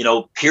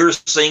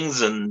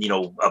piercings and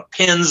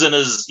pins in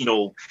his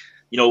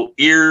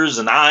ears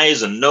and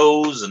eyes and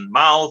nose and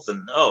mouth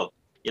and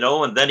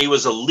and then he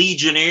was a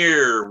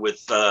Legionnaire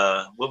with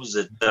what was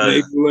it?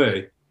 Rene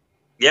Goulet.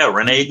 Yeah,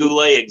 Rene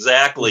Goulet,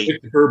 exactly.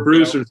 Her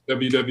Bruisers,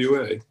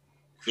 WWA.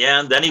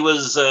 Yeah, and then he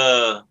was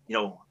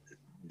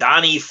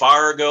Donnie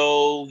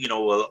Fargo,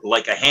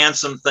 like a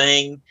handsome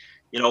thing.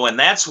 And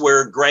that's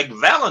where Greg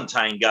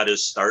Valentine got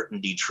his start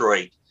in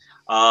Detroit.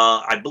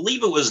 I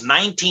believe it was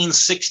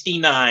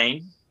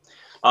 1969.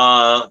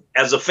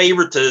 As a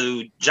favor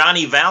to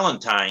Johnny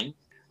Valentine,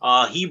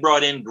 he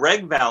brought in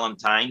Greg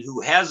Valentine,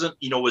 who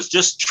was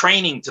just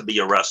training to be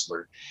a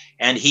wrestler.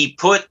 And he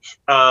put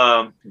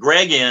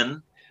Greg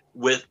in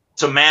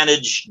to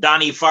manage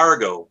Donnie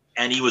Fargo,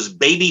 and he was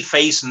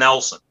Babyface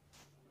Nelson.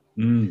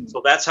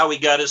 So that's how he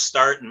got his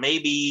start. And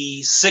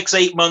maybe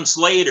 6-8 months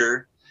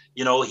later,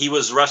 he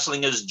was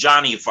wrestling as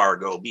Johnny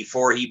Fargo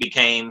before he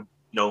became,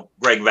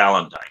 Greg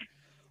Valentine.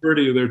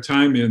 Pretty of their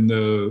time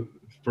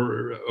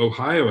for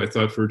Ohio, I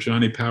thought, for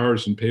Johnny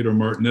Powers and Pedro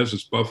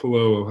Martinez's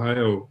Buffalo,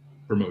 Ohio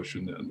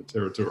promotion then, the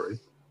territory.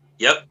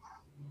 Yep.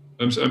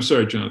 I'm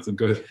sorry, Jonathan,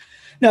 go ahead.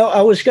 No,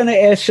 I was going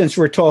to ask, since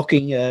we're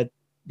talking the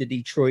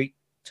Detroit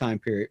time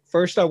period,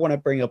 first I want to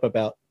bring up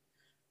about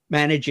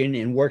managing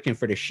and working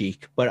for the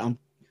Sheik, but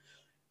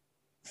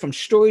from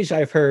stories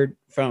I've heard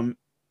from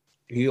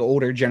the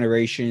older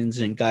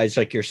generations and guys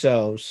like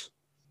yourselves,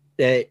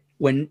 that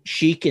when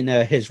Sheik and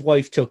his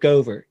wife took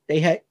over,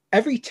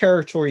 every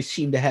territory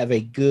seemed to have a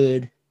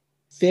good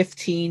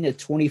 15 to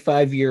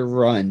 25 year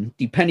run,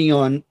 depending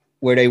on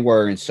where they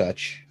were and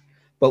such.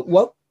 But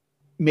what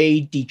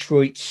made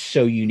Detroit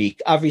so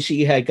unique? Obviously,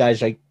 you had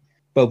guys like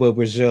Bobo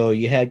Brazil,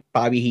 you had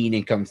Bobby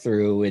Heenan come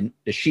through, and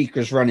the Sheik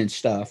was running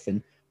stuff.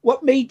 And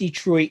what made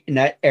Detroit in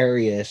that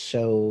area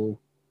so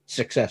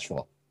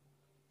successful?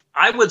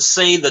 I would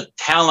say the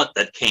talent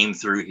that came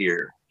through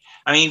here.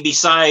 I mean,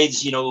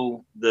 besides,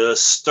 the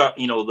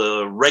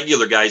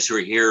regular guys who are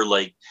here,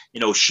 like,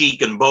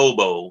 Sheik and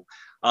Bobo.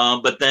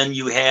 But then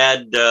you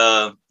had,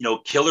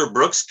 Killer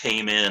Brooks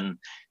came in,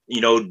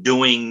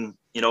 doing,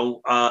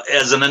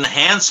 as an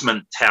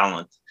enhancement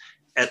talent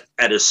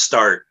at his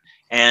start,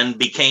 and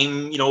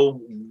became,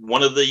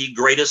 one of the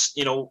greatest,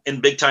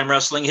 in big time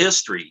wrestling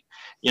history.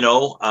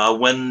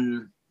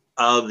 When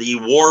the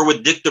war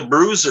with Dick the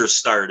Bruiser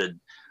started,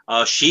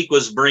 Sheik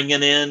was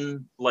bringing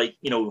in, like,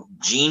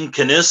 Gene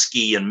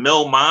Kiniski and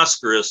Mil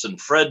Mascaras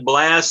and Fred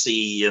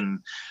Blassie and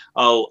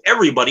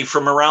everybody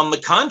from around the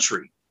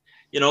country.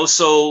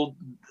 So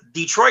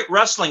Detroit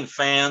wrestling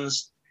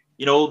fans,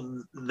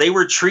 they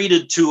were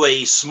treated to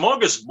a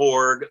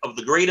smorgasbord of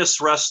the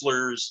greatest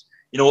wrestlers,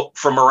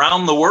 from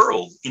around the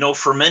world,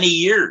 for many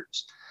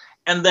years.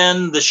 And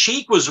then the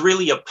Sheik was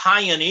really a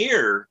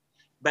pioneer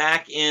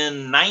back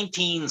in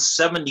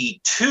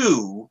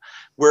 1972,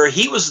 where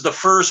he was the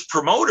first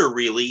promoter,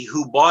 really,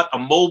 who bought a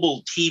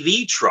mobile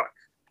TV truck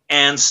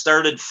and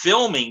started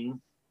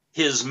filming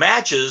his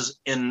matches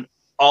in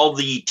all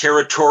the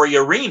territory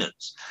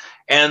arenas.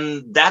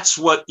 And that's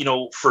what,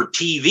 for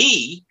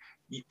TV,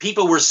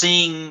 people were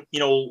seeing,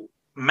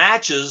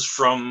 matches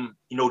from,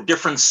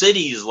 different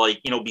cities,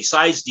 like,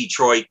 besides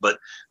Detroit, but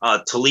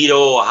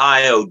Toledo,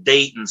 Ohio,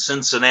 Dayton,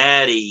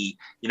 Cincinnati,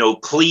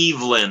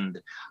 Cleveland.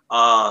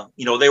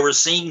 They were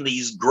seeing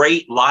these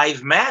great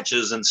live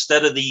matches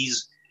instead of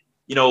these,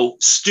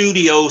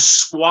 studio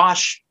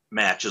squash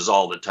matches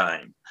all the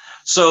time.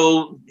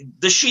 So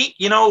the Sheik,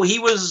 he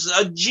was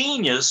a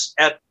genius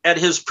at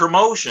his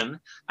promotion.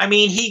 I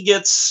mean, he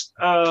gets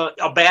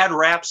a bad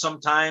rap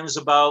sometimes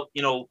about,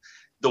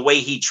 the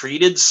way he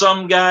treated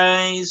some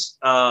guys,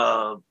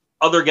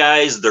 other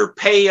guys, their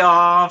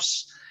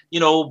payoffs,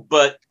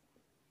 but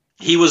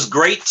he was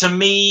great to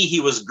me. He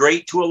was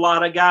great to a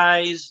lot of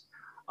guys.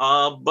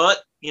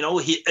 But,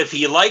 if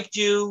he liked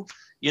you,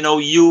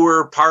 you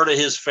were part of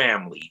his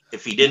family.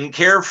 If he didn't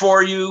care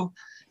for you,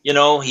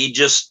 he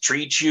just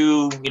treats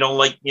you,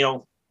 like,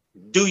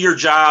 do your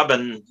job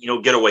and,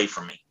 get away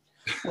from me.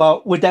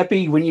 Well, would that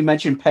be when you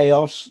mentioned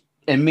payoffs?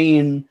 And me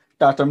and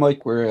Dr.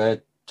 Mike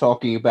were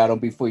talking about them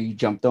before you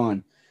jumped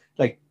on.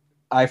 Like,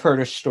 I've heard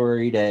a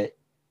story that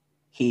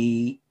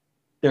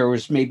there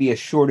was maybe a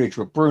shortage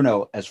with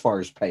Bruno as far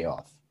as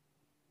payoff.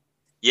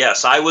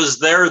 Yes, I was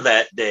there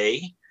that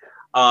day.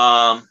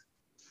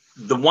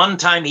 The one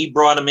time he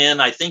brought him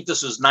in, I think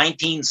this was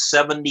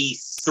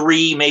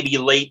 1973, maybe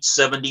late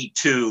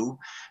 72.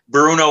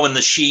 Bruno and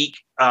the Sheik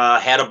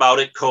had a bout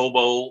at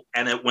Cobo,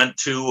 and it went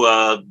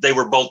to, they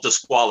were both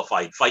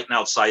disqualified, fighting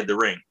outside the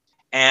ring.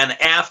 And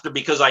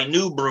because I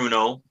knew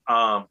Bruno,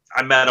 I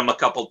met him a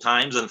couple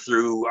times, and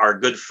through our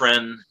good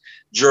friend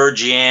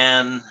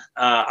Georgianne,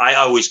 I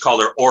always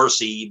call her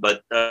Orsi,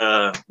 but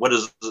I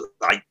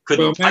could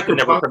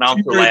never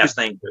pronounce her last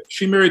name.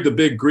 She married the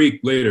big Greek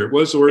later. It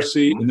was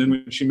Orsi, and then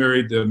when she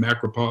married the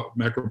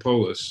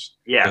Macropolis.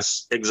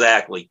 Yes,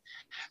 exactly.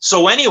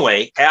 So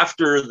anyway,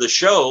 after the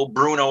show,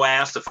 Bruno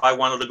asked if I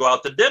wanted to go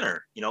out to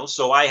dinner,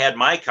 so I had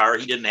my car.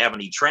 He didn't have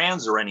any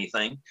trans or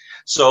anything.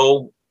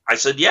 So I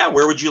said, yeah,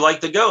 where would you like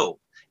to go?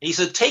 And he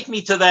said, take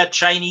me to that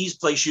Chinese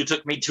place you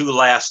took me to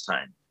last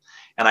time.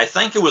 And I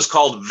think it was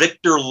called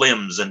Victor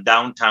Lim's in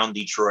downtown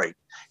Detroit.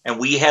 And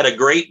we had a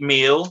great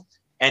meal.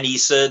 And he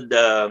said,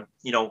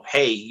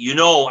 hey,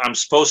 I'm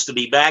supposed to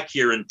be back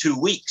here in 2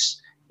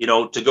 weeks,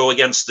 to go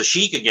against the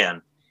Sheik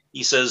again.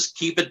 He says,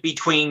 keep it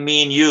between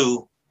me and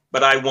you,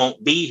 but I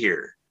won't be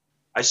here.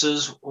 I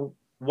says,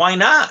 why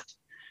not?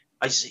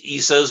 He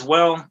says,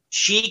 well,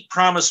 Sheik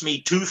promised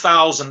me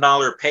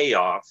 $2,000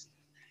 payoff,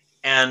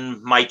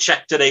 and my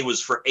check today was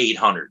for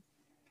 $800.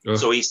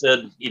 So he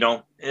said,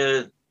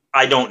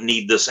 I don't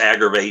need this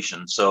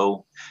aggravation.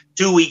 So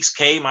 2 weeks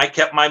came, I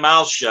kept my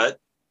mouth shut,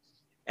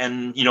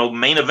 and,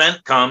 main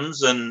event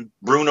comes and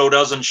Bruno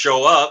doesn't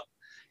show up,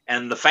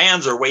 and the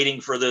fans are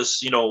waiting for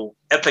this,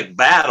 epic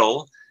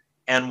battle.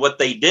 And what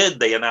they did,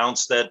 they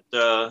announced that,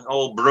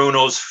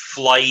 Bruno's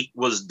flight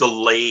was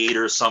delayed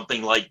or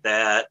something like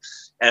that.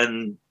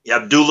 And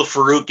Abdullah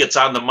Farouk gets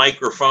on the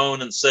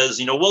microphone and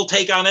says, we'll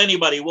take on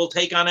anybody. We'll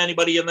take on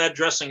anybody in that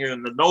dressing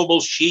room. The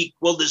noble Sheik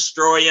will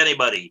destroy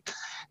anybody.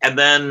 And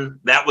then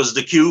that was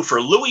the cue for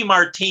Louis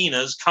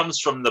Martinez, comes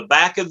from the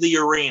back of the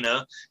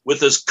arena with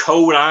his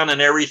coat on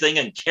and everything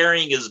and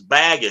carrying his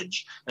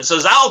baggage and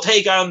says, I'll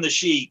take on the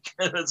Sheik.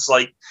 It's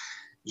like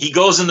he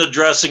goes in the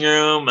dressing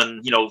room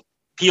and,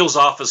 peels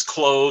off his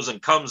clothes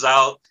and comes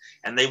out,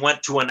 and they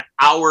went to an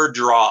hour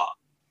draw.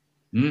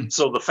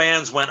 So the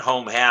fans went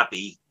home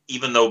happy,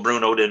 even though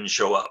Bruno didn't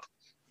show up.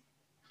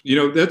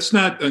 That's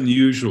not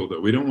unusual, though.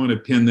 We don't want to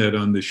pin that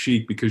on the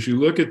Sheik, because you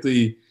look at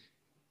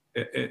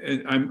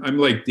and I'm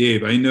like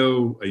Dave. I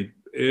know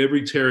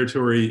every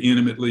territory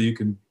intimately. You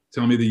can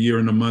tell me the year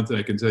and the month, and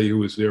I can tell you who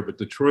was there. But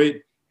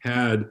Detroit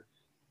had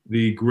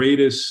the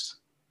greatest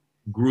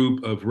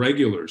group of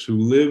regulars who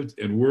lived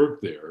and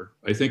worked there.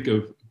 I think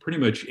of pretty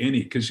much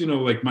any, because,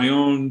 like my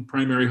own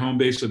primary home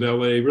base of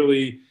LA,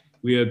 really,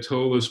 we had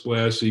Tolis,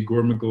 Blassie,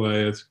 Gordon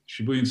Goliath,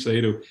 Shibuya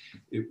Saito.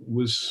 It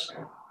was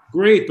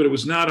great, but it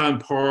was not on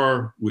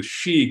par with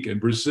Sheik and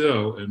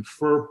Brazil and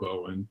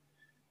Firpo and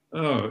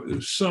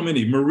so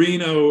many.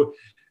 Marino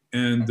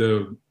and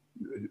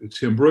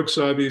Tim Brooks,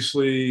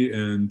 obviously,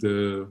 and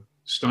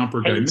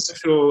Stomper Guy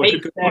Mitchell.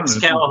 Tex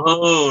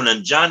Calhoun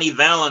and Johnny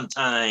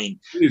Valentine.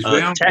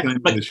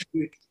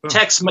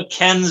 Tex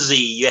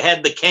McKenzie. You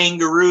had the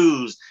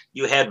Kangaroos.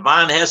 You had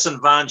Von Hessen,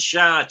 Von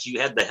Schatz. You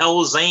had the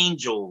Hells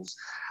Angels.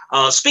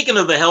 Speaking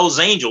of the Hells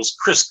Angels,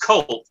 Chris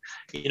Colt,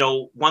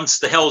 once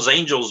the Hells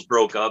Angels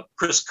broke up,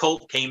 Chris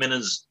Colt came in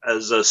as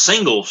a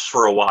singles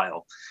for a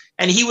while.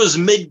 And he was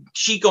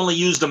Sheik only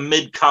used a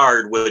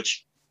mid-card,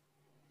 which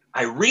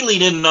I really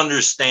didn't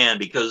understand,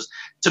 because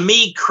to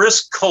me,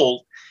 Chris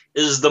Colt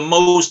is the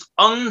most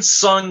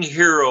unsung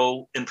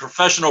hero in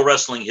professional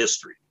wrestling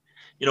history.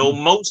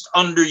 Most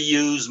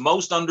underused,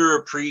 most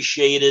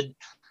underappreciated.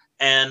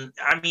 And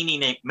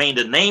he made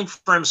a name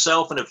for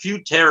himself in a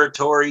few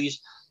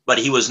territories, but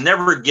he was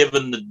never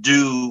given the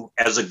due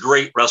as a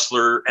great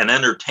wrestler and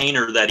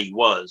entertainer that he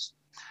was.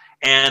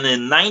 And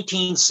in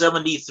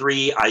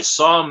 1973, I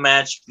saw a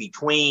match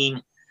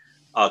between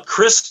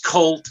Chris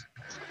Colt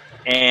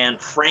and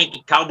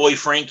Cowboy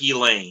Frankie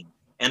Lane.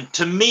 And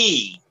to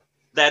me,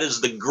 that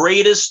is the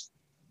greatest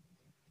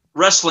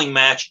wrestling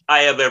match I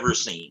have ever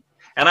seen.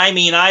 And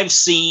I've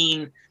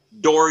seen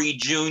Dory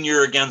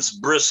Jr.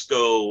 against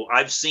Briscoe.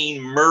 I've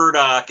seen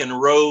Murdoch and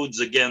Rhodes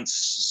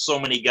against so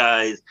many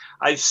guys.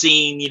 I've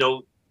seen,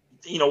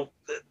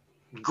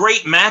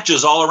 great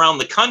matches all around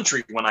the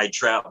country when I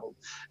traveled.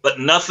 But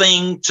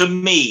nothing to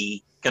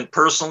me can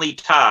personally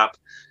top,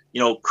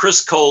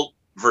 Chris Colt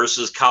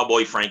versus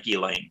Cowboy Frankie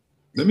Lane.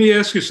 Let me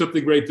ask you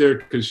something right there,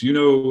 because,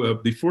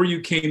 before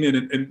you came in,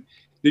 and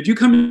did you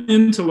come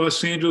into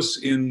Los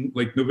Angeles in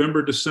like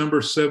November,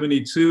 December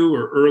 72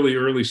 or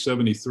early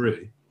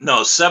 73?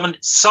 No,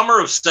 summer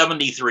of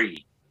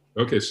 73.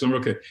 Okay, summer.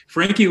 Okay.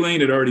 Frankie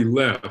Lane had already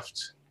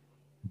left,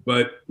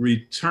 but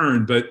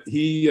returned. But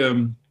he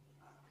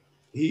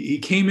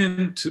came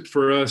in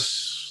for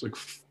us like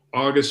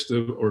August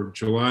or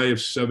July of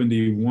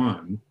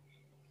 71,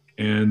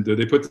 and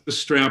they put the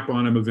strap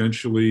on him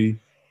eventually.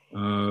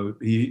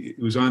 He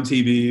was on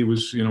TV. It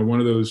was, one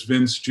of those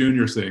Vince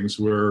Jr. things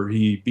where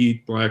he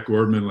beat Black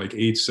Gordman in like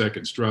 8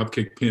 seconds,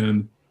 dropkick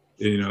pin.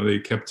 They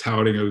kept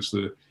touting it was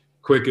the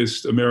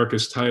quickest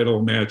America's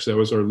title match. That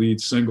was our lead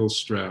singles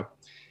strap.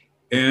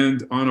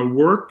 And on a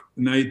work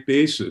night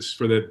basis,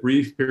 for that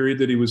brief period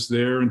that he was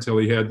there until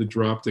he had to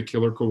drop to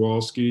Killer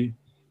Kowalski,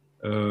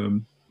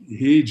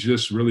 he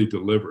just really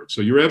delivered.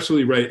 So you're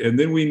absolutely right. And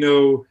then we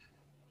know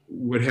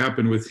what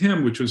happened with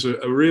him, which was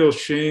a real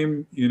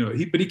shame.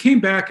 But he came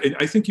back, and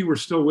I think you were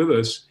still with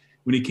us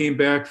when he came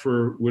back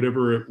for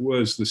whatever it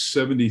was, the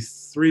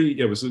 73.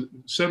 Yeah, it was the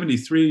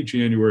 73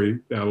 January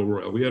Battle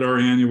Royal. We had our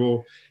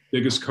annual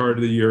biggest card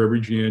of the year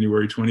every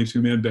January,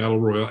 22-man Battle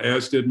Royal,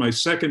 as did my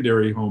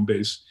secondary home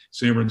base,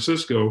 San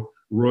Francisco.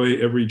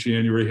 Roy every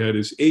January had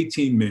his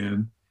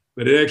 18-man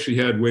but it actually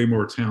had way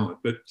more talent.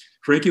 But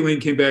Frankie Lane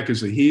came back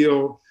as a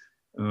heel,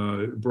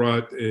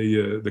 brought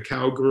the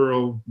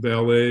cowgirl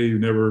valet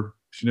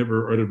she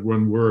never uttered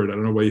one word. I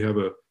don't know why you have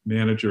a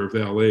manager or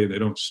valet, they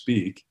don't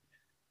speak.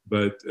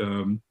 But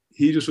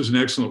he just was an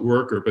excellent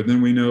worker. But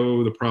then we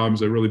know the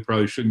problems I really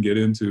probably shouldn't get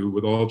into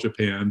with All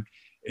Japan,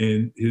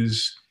 and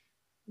his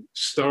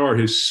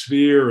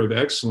sphere of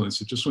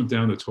excellence, it just went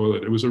down the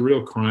toilet. It was a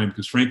real crime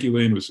because Frankie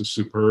Lane was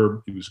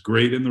superb. He was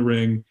great in the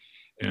ring.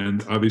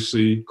 And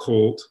obviously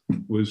Colt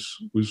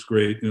was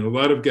great. And a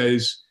lot of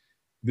guys,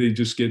 they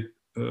just get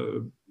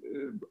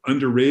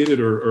underrated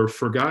or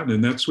forgotten.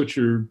 And that's what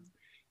your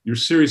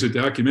series of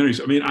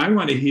documentaries. I mean, I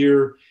want to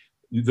hear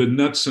the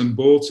nuts and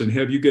bolts and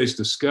have you guys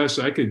discuss.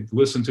 I could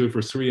listen to it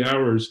for 3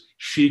 hours.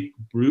 Sheik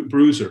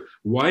Bruiser.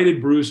 When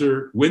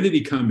did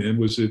he come in?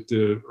 Was it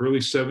early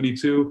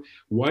 72?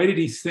 Why did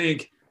he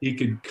think he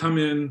could come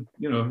in?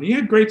 You know, he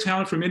had great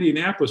talent from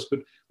Indianapolis, but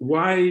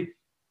why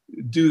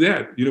do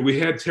that? You know, we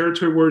had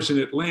territory wars in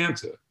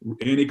Atlanta,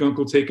 Annie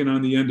Gunkel taking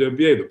on the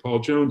NWA, the Paul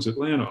Jones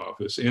Atlanta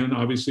office, and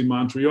obviously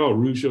Montreal,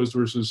 Rougeos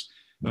versus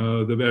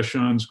the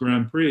Vachons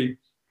Grand Prix,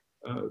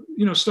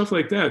 you know, stuff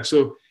like that.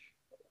 So,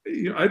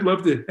 you know, I'd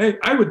love to, hey,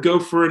 I would go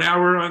for an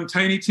hour on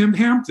Tiny Tim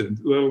Hampton,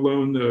 let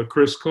alone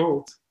Chris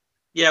Colt.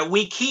 Yeah,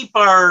 we keep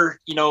our,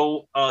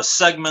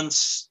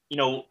 segments,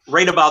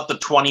 right about the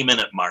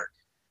 20-minute mark.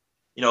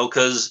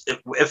 Because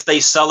if they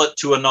sell it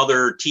to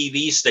another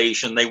TV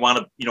station, they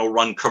want to,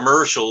 run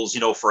commercials,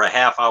 for a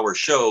half-hour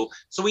show.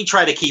 So we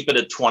try to keep it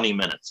at 20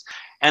 minutes.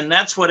 And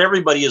that's what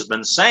everybody has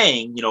been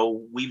saying.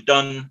 We've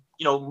done,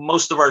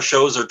 most of our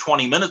shows are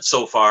 20 minutes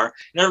so far.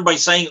 And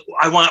everybody's saying,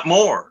 I want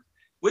more,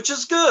 which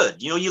is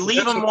good. You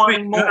leave them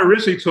wanting more.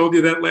 Rizzi told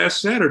you that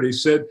last Saturday. He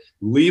said,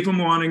 leave them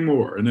wanting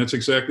more. And that's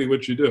exactly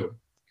what you do.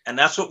 And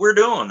that's what we're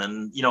doing.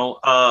 And,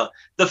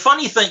 the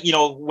funny thing,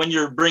 when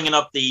you're bringing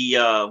up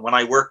when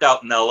I worked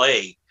out in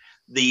LA,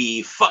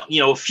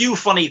 few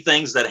funny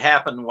things that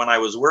happened when I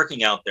was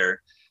working out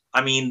there.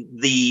 I mean,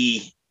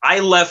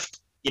 I left,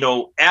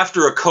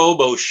 after a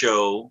Kobo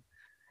show,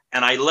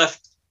 and I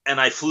left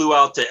and I flew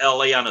out to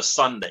LA on a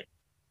Sunday.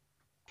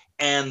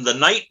 And the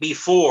night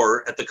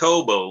before at the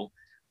Kobo,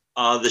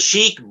 the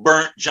Sheik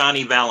burnt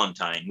Johnny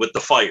Valentine with the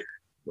fire.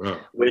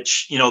 Wow.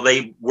 Which,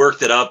 they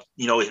worked it up,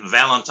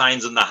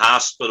 Valentine's in the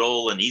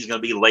hospital and he's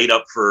going to be laid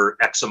up for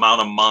X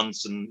amount of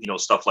months and,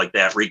 stuff like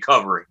that,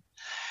 recovering.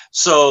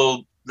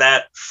 So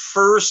that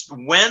first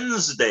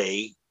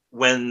Wednesday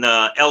when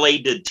LA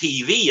did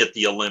TV at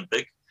the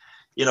Olympic,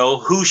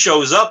 who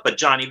shows up but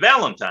Johnny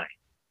Valentine?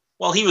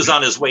 Well, he was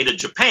on his way to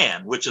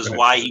Japan, which is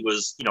why he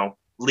was,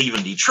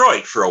 leaving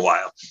Detroit for a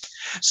while.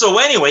 So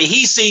anyway,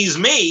 he sees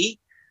me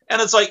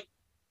and it's like,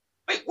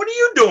 wait, what are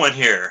you doing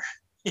here?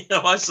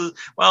 I said,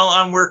 well,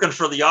 I'm working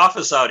for the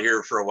office out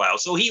here for a while.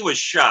 So he was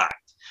shocked.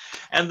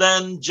 And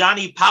then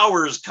Johnny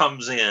Powers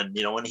comes in,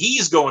 and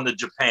he's going to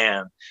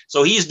Japan.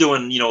 So he's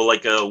doing,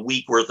 like a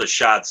week worth of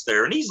shots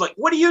there. And he's like,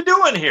 what are you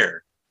doing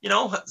here?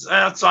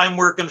 So I'm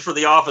working for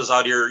the office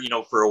out here,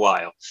 for a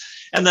while.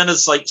 And then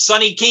it's like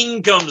Sonny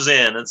King comes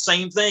in and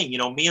same thing.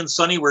 Me and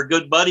Sonny were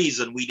good buddies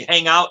and we'd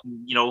hang out,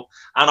 on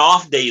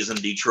off days in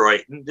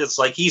Detroit. And it's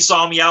like he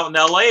saw me out in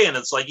LA and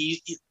it's like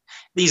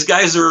these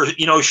guys are,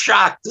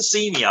 shocked to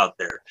see me out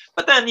there.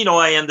 But then,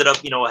 I ended up,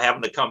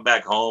 having to come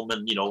back home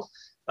and,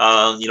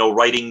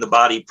 writing the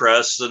body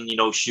press and,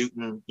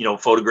 shooting,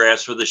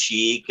 photographs for the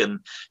Sheik. And,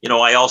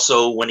 I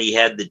also, when he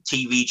had the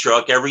TV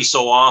truck, every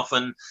so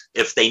often,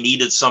 if they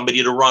needed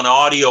somebody to run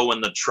audio in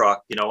the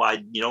truck,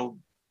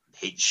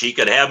 she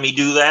could have me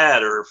do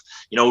that or,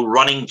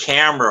 running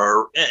camera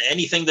or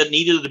anything that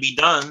needed to be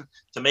done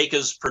to make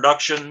his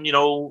production,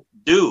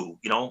 do,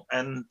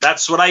 and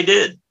that's what I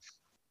did.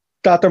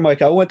 Dr.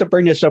 Mike, I want to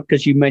bring this up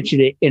because you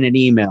mentioned it in an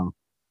email,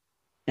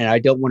 and I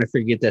don't want to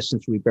forget this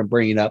since we've been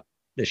bringing up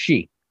the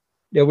Sheik.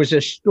 There was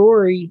a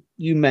story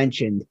you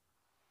mentioned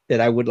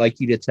that I would like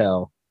you to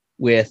tell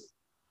with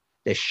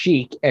the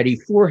Sheik, Eddie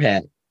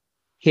Forehead,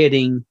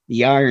 hitting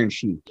the Iron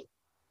Sheik.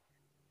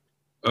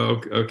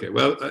 Okay.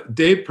 Well,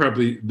 Dave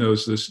probably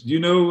knows this.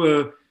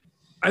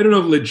 I don't know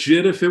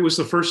legit if it was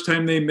the first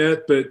time they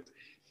met, but,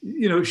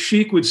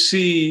 Sheik would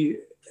see...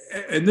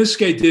 And this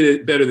guy did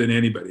it better than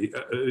anybody.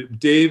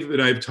 Dave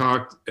and I have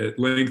talked at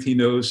length. He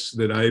knows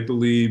that I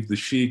believe the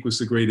Sheik was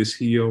the greatest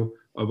heel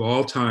of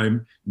all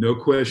time. No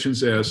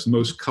questions asked.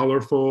 Most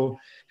colorful,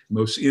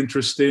 most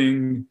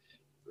interesting.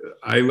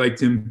 I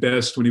liked him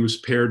best when he was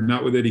paired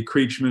not with Eddie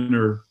Creechman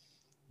or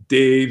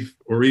Dave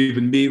or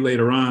even me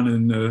later on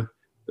in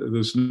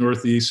those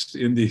Northeast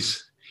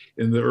Indies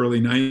in the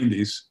early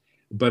 90s,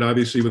 but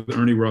obviously with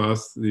Ernie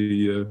Roth,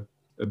 the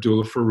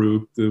Abdullah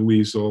Farouk, the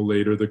Weasel,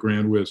 later the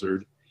Grand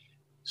Wizard.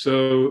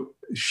 So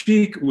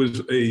Sheik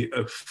was a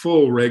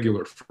full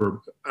regular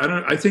for,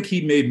 I think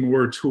he made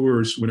more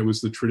tours when it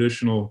was the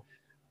traditional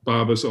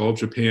Baba's All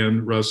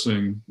Japan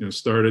Wrestling,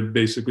 started.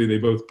 Basically, they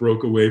both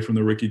broke away from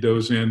the Ricky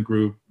Dozan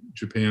group,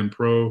 Japan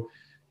Pro.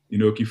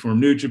 Inoki formed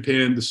New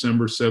Japan,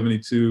 December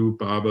 72,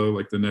 Baba,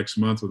 like the next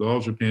month with All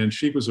Japan.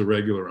 Sheik was a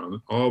regular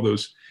on all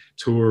those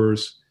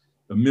tours.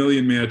 a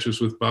million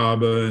matches with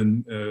Baba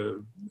and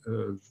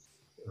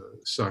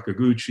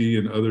Sakaguchi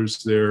and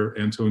others there,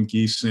 Anton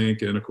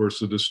Giesink, and of course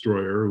the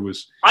Destroyer, who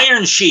was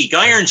Iron Sheik.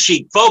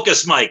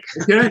 Focus, Mike.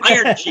 Okay.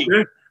 Iron Sheik.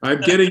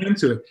 I'm getting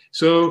into it.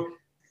 So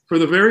for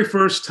the very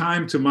first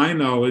time, to my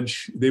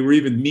knowledge, they were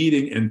even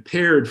meeting and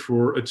paired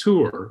for a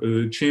tour,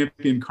 a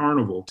Champion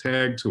Carnival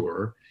tag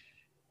tour.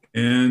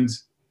 And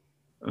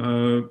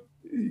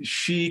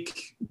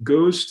Sheik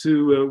goes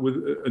to, with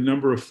a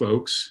number of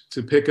folks,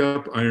 to pick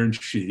up Iron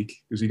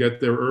Sheik, because he got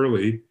there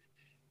early.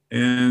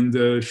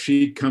 And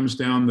Sheik comes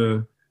down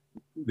the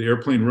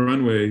airplane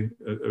runway,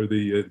 or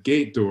the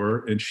gate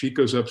door, and Sheik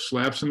goes up,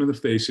 slaps him in the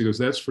face. He goes,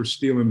 "That's for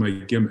stealing my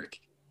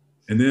gimmick."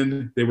 And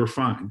then they were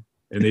fine.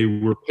 And they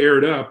were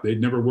paired up. They'd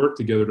never worked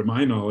together, to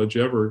my knowledge,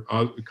 ever.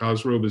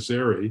 Khosrow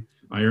Vaziri,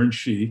 Iron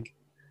Sheik.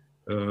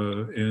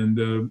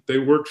 And they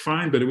worked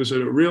fine, but it was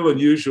a real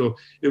unusual.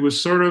 It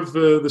was sort of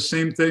the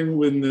same thing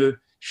when the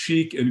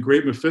Sheik and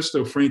Great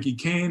Mephisto, Frankie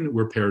Kane,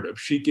 were paired up.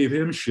 Sheik gave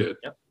him shit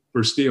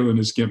for stealing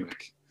his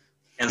gimmick.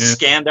 And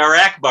Skandar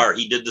Akbar,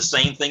 he did the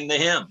same thing to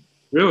him.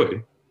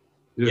 Really?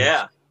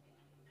 Yeah.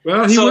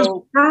 Well, he was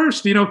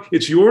first. You know,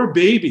 it's your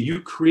baby.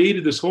 You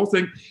created this whole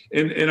thing.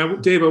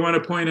 And Dave, I want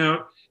to point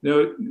out,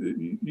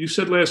 you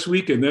said last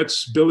weekend,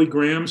 that's Billy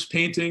Graham's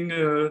painting,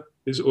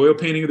 his oil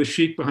painting of the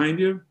Sheik behind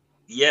you?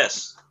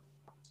 Yes.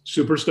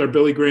 Superstar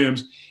Billy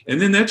Graham's.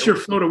 And then that's your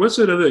photo. What's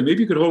that other thing?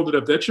 Maybe you could hold it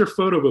up. That's your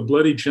photo of a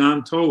bloody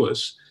John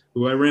Tolis,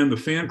 who I ran the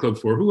fan club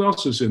for. Who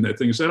else is in that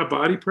thing? Is that a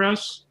body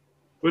press?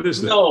 What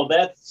is that? No,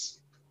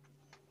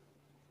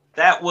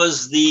 that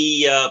was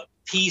the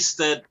piece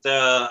that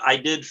I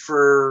did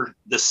for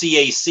the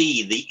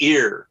CAC, the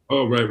ear.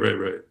 Oh,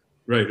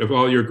 right. Of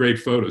all your great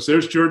photos.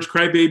 There's George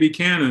Crybaby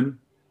Cannon.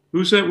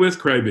 Who's that with,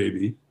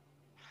 Crybaby?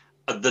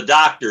 The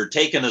doctor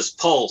taking his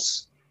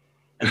pulse.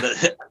 And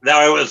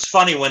now it was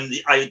funny when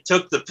I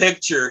took the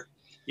picture,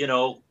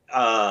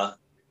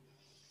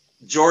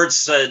 George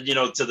said,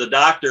 to the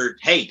doctor,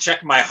 "Hey,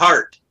 check my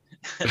heart."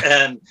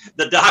 And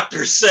the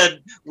doctor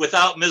said,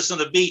 without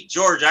missing a beat,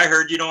 "George, I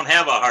heard you don't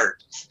have a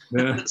heart."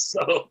 Yeah.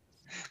 So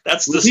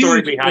that's the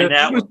story behind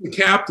that. He was the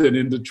captain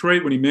in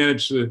Detroit when he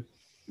managed the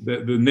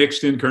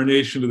next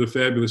incarnation of the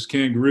Fabulous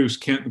Kangaroos,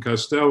 Kenton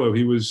Costello.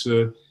 He was,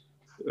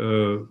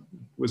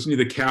 wasn't he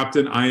the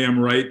captain? I am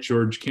right,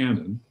 George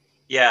Cannon.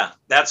 Yeah,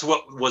 that's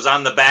what was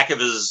on the back of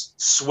his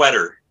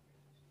sweater.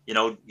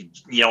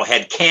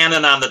 Had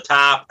Cannon on the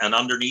top, and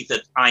underneath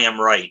it, I am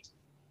right.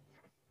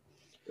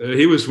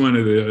 He was one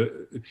of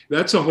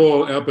that's a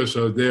whole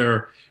episode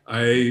there.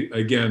 I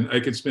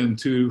could spend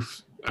 2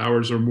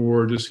 hours or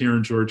more just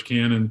hearing George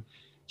Cannon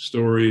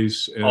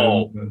stories.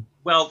 And,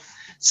 well,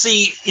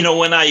 see,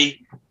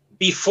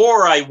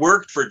 before I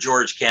worked for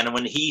George Cannon,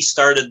 when he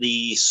started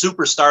the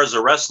Superstars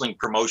of Wrestling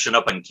promotion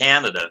up in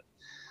Canada,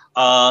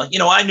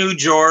 I knew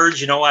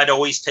George. I'd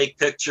always take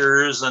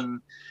pictures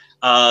and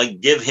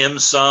give him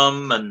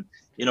some, and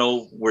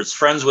was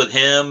friends with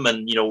him.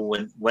 And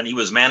when he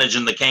was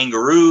managing the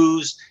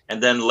Kangaroos,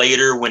 and then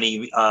later when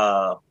he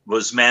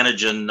was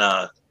managing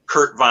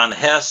Kurt Von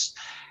Hess,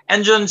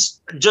 and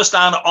just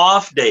on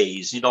off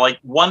days, like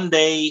one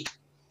day,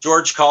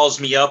 George calls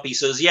me up. He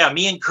says, "Yeah,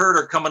 me and Kurt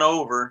are coming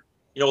over,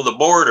 the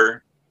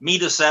border.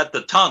 Meet us at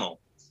the tunnel."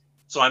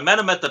 So I met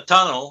him at the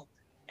tunnel.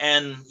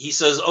 And he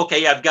says,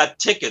 "Okay, I've got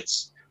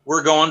tickets.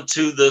 We're going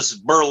to this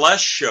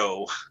burlesque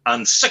show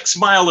on 6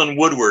 Mile and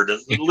Woodward, a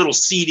little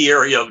seedy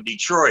area of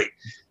Detroit."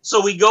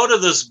 So we go to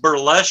this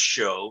burlesque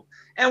show,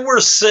 and we're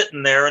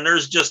sitting there, and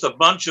there's just a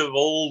bunch of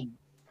old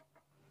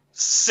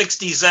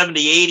 60,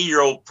 70,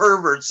 80-year-old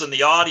perverts in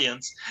the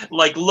audience,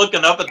 like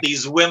looking up at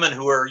these women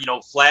who are,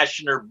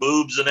 flashing their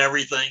boobs and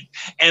everything.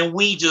 And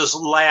we just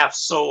laughed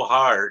so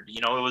hard.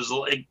 It was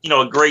like,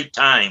 a great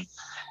time.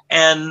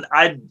 And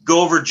I'd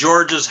go over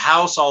George's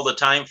house all the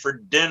time for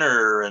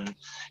dinner. And,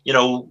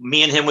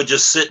 me and him would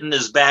just sit in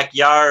his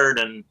backyard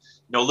and,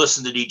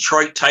 listen to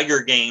Detroit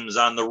Tiger games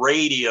on the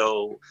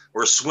radio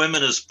or swim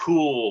in his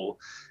pool.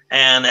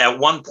 And at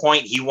one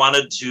point he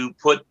wanted to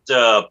put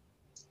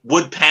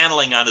wood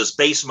paneling on his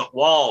basement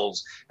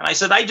walls. And I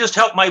said, "I just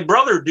helped my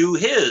brother do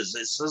his."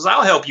 He says,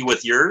 "I'll help you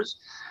with yours."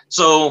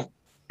 So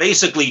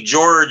basically,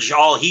 George,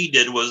 all he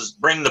did was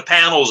bring the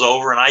panels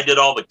over, and I did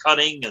all the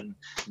cutting and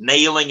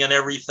nailing and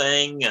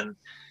everything. And,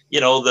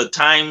 the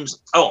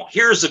times,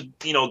 here's a,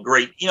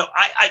 great,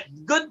 I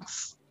good,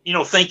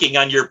 thinking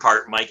on your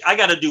part, Mike. I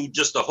got to do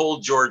just a whole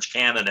George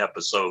Cannon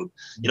episode,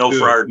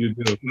 for our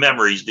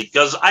memories,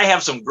 because I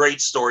have some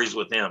great stories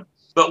with him.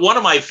 But one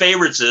of my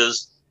favorites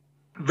is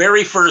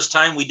very first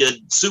time we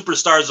did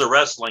Superstars of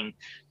Wrestling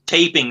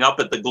taping up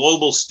at the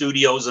Global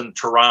Studios in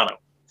Toronto.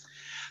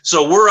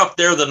 So we're up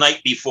there the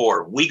night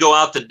before. We go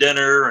out to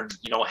dinner and,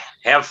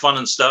 have fun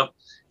and stuff.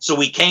 So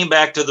we came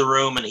back to the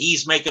room, and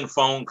he's making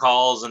phone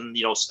calls and,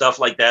 stuff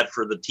like that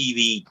for the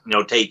TV,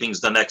 tapings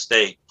the next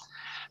day.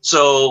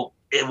 So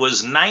it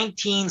was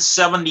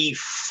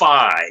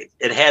 1975.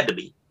 It had to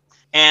be.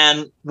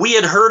 And we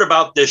had heard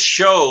about this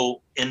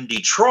show in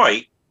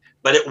Detroit,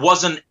 but it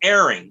wasn't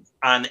airing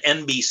on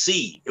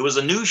NBC. It was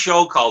a new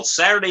show called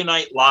Saturday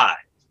Night Live.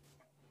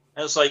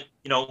 And it's like,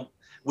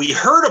 we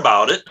heard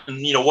about it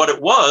and, what it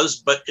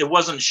was, but it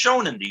wasn't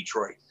shown in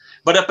Detroit.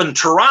 But up in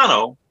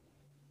Toronto,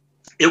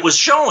 it was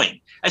showing.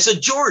 I said,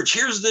 George,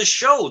 here's this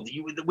show.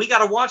 We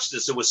got to watch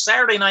this. It was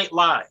Saturday Night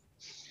Live.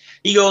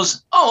 He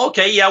goes, oh,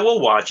 okay, yeah,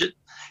 we'll watch it.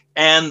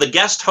 And the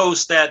guest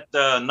host that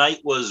night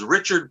was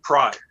Richard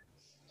Pryor.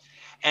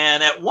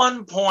 And at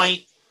one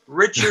point,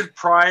 Richard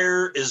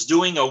Pryor is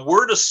doing a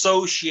word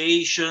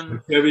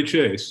association. Chevy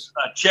Chase.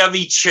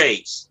 Chevy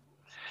Chase.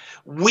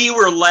 We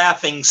were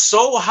laughing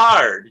so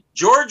hard.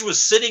 George was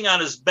sitting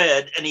on his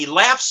bed and he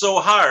laughed so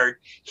hard,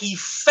 he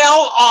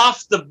fell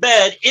off the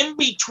bed in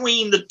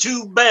between the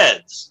two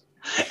beds.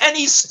 And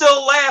he's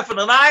still laughing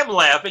and I'm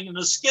laughing and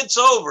the skit's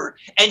over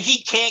and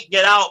he can't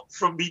get out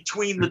from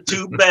between the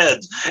two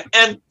beds.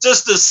 And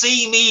just to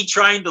see me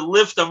trying to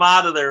lift him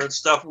out of there and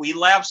stuff, we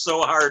laughed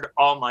so hard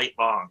all night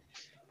long.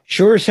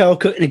 Sure as hell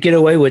couldn't get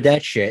away with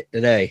that shit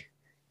today.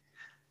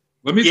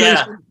 Let me tell you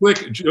something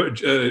quick.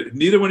 George,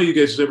 neither one of you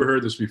guys has ever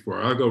heard this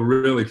before. I'll go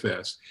really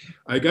fast.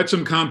 I got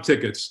some comp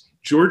tickets.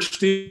 George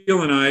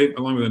Steele and I,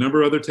 along with a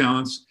number of other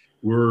talents,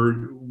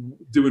 were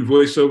doing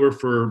voiceover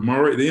for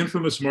Mario, the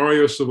infamous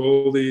Mario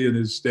Savoldi and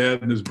his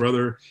dad and his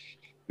brother.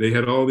 They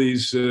had all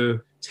these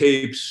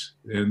tapes.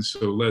 And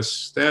so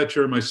Les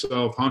Thatcher,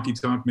 myself, Honky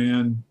Tonk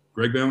Man,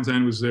 Greg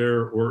Valentine was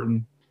there,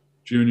 Orton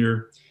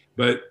Jr.,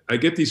 but I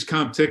get these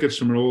comp tickets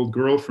from an old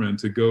girlfriend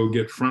to go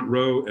get front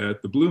row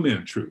at the Blue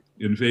Man Troupe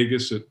in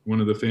Vegas at one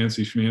of the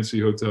fancy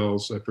schmancy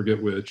hotels, I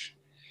forget which.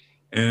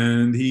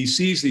 And he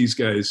sees these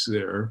guys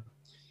there.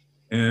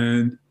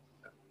 And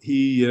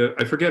he,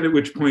 I forget at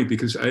which point,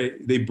 because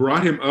they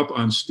brought him up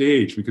on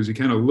stage because he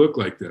kind of looked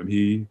like them.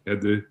 He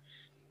had the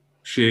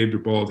shaved or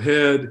bald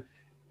head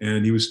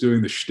and he was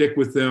doing the shtick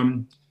with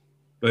them.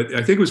 But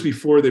I think it was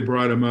before they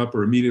brought him up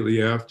or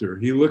immediately after.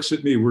 He looks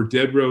at me, we're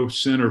dead row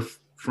center,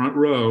 front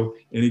row,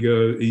 and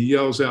he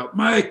yells out,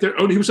 Mike,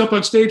 he was up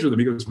on stage with him.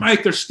 He goes,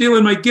 Mike, they're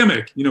stealing my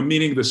gimmick,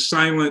 meaning the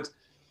silent,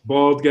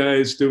 bald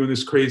guys doing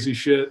this crazy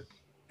shit.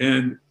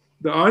 And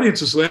the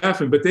audience is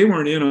laughing, but they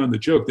weren't in on the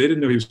joke. They didn't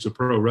know he was a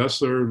pro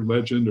wrestler,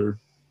 legend, or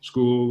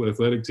school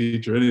athletic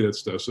teacher, any of that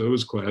stuff. So it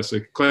was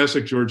classic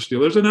George Steele.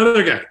 There's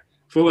another guy,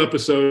 full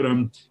episode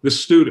on The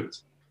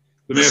Student,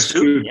 the masked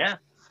student. Yeah,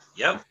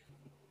 yep.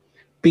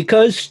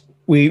 Because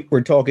we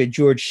were talking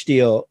George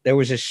Steele, there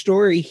was a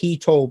story he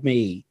told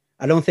me.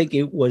 I don't think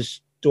it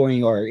was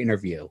during our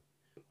interview.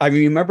 I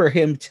remember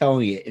him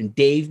telling it, and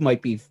Dave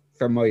might be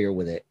familiar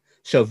with it.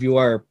 So if you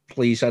are,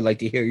 please, I'd like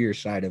to hear your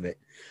side of it.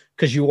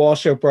 Because you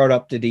also brought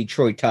up the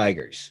Detroit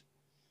Tigers.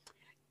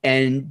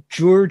 And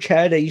George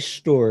had a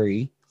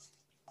story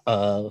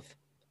of,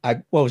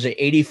 what was it,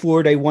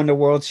 84, they won the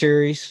World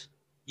Series?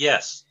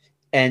 Yes.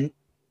 And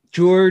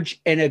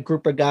George and a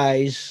group of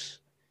guys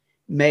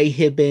may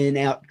have been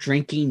out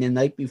drinking the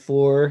night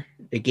before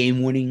the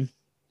game winning,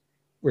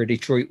 where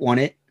Detroit won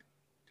it.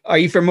 Are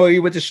you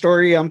familiar with the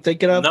story I'm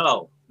thinking of?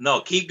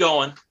 No, keep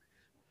going.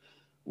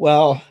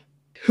 Well,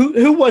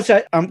 who was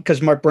that?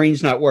 Because my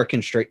brain's not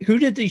working straight. Who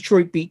did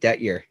Detroit beat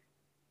that year?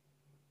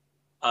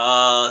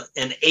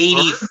 In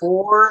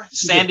 84,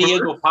 San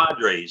Diego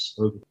Padres.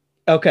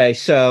 Okay,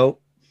 so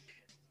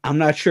I'm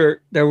not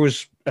sure. There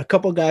was a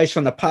couple guys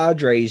from the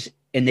Padres,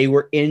 and they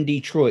were in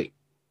Detroit.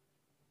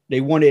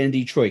 They won it in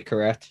Detroit,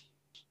 correct?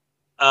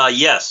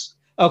 Yes.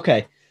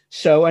 Okay,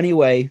 so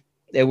anyway,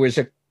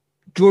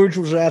 George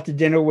was out to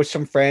dinner with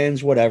some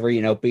friends, whatever,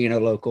 being a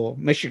local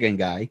Michigan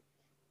guy.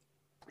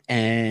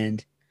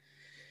 And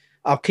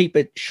I'll keep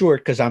it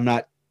short because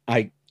I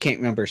can't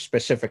remember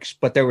specifics,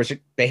 but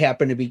they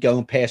happened to be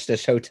going past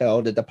this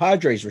hotel that the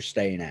Padres were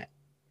staying at.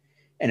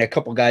 And a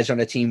couple guys on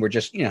the team were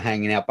just,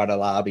 hanging out by the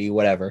lobby,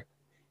 whatever.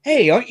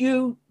 Hey, aren't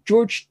you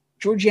George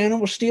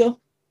Animal Steele?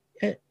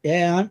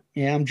 Yeah,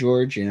 I'm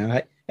George.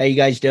 How you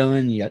guys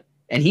doing? Yeah.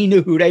 And he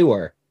knew who they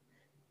were.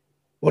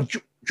 Well,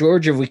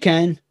 George, if we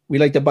can, we'd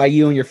like to buy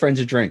you and your friends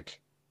a drink.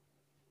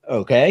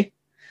 Okay.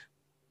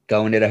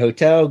 Going to the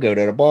hotel, go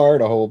to the bar,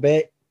 the whole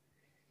bit.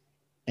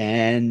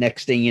 And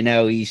next thing you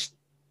know, he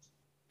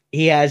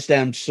has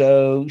them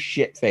so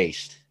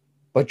shit-faced.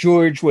 But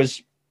George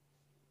was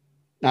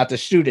not the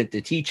student,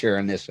 the teacher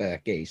in this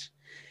case.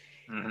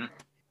 Mm-hmm.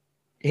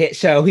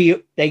 So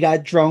they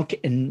got drunk,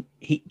 and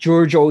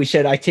George always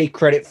said, I take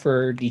credit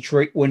for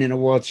Detroit winning the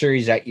World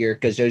Series that year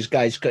because those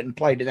guys couldn't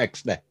play the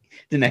next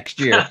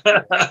year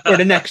or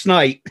the next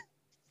night.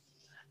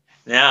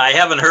 Yeah, I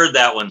haven't heard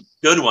that one.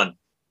 Good one.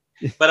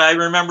 But I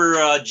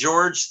remember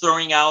George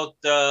throwing out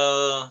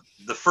the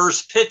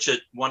first pitch at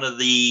one of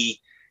the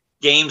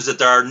games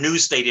at our new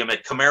stadium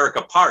at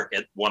Comerica Park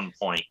at one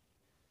point.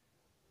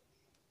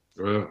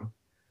 Wow.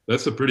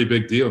 That's a pretty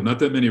big deal. Not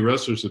that many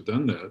wrestlers have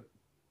done that.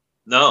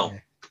 No.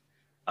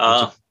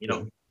 Well,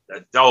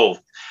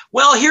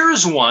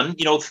 here's one,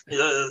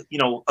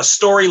 a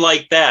story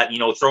like that,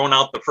 throwing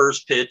out the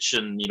first pitch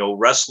and,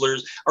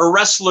 wrestlers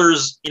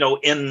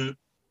in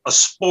a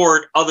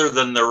sport other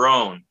than their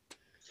own.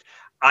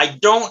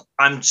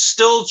 I'm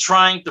still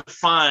trying to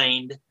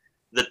find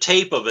the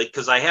tape of it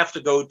because I have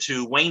to go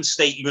to Wayne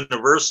State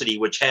University,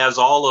 which has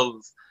all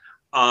of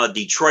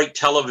Detroit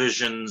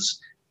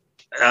television's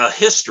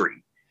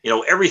history. You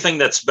know, everything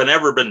that's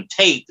ever been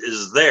taped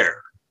is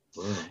there.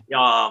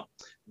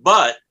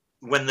 But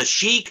when the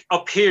Sheik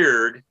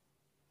appeared,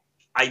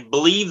 I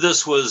believe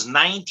this was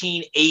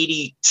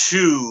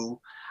 1982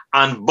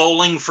 on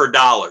Bowling for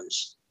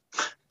Dollars,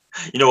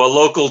 you know, a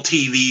local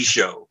TV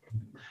show.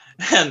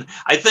 And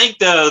I think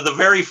the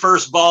very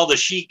first ball, the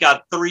Sheik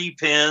got 3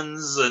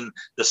 pins, and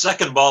the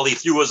second ball he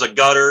threw was a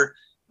gutter,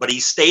 but he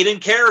stayed in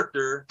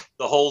character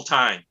the whole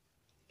time.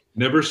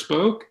 Never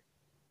spoke?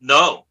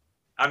 No.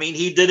 I mean,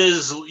 he did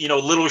his, you know,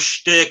 little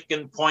shtick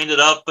and pointed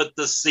up at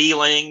the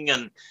ceiling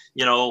and,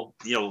 you know,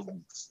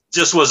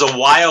 just was a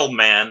wild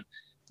man.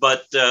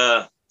 But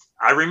I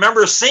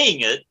remember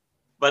seeing it,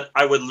 but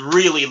I would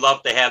really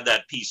love to have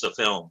that piece of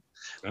film.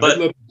 I'd love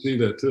to see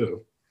that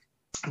too.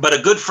 But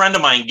a good friend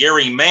of mine,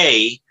 Gary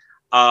May,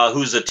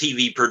 who's a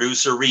TV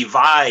producer,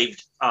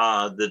 revived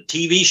the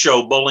TV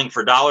show Bowling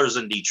for Dollars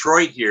in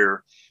Detroit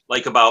here,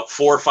 like about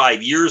 4 or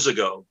 5 years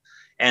ago.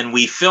 And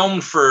we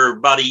filmed for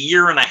about 1.5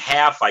 years,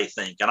 I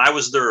think. And I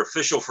was their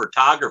official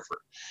photographer.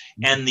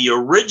 And the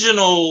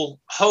original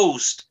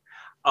host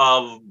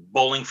of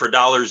Bowling for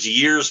Dollars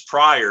years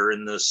prior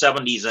in the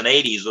 70s and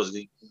 80s was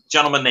a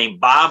gentleman named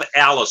Bob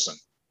Allison.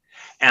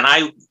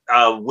 And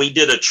we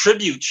did a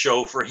tribute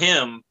show for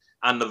him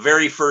on the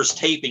very first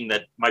taping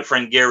that my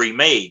friend Gary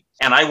made.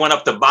 And I went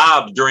up to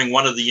Bob during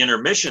one of the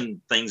intermission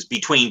things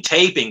between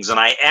tapings, and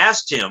I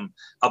asked him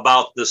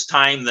about this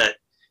time that,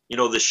 you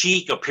know, the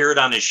Sheik appeared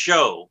on his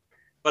show.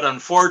 But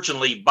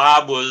unfortunately,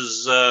 Bob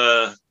was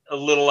a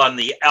little on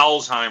the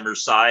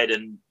Alzheimer's side,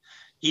 and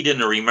he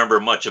didn't remember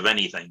much of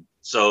anything.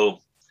 So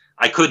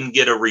I couldn't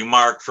get a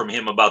remark from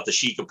him about the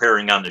Sheik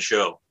appearing on the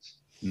show.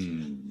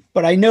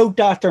 But I know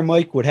Dr.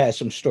 Mike would have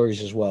some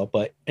stories as well.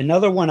 But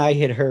another one I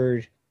had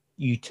heard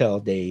you tell,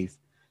 Dave,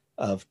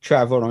 of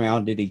traveling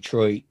around to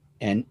Detroit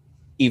and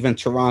even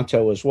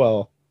Toronto as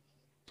well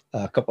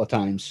a couple of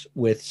times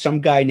with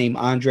some guy named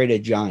Andre the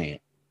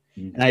Giant.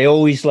 And I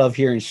always love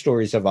hearing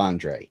stories of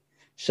Andre.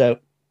 So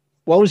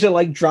what was it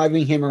like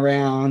driving him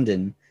around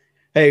and,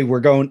 hey,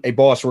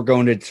 boss, we're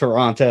going to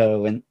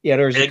Toronto. And yeah,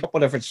 there's a couple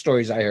different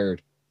stories I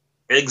heard.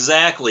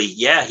 Exactly.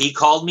 Yeah. He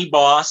called me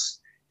boss.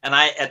 And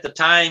at the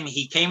time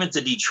he came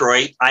into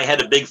Detroit, I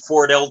had a big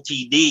Ford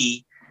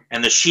LTD,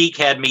 and the Sheik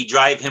had me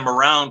drive him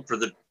around for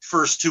the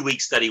first 2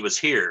 weeks that he was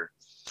here.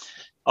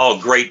 Oh,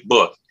 great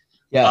book.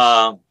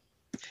 Yeah.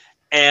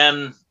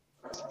 And,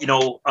 you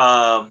know,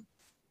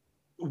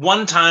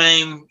 one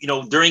time, you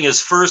know, during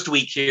his first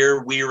week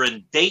here, we were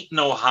in Dayton,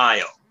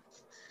 Ohio,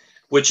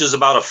 which is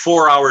about a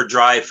 4-hour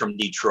drive from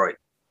Detroit.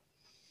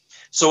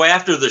 So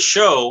after the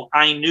show,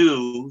 I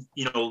knew,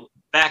 you know,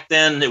 back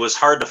then it was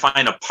hard to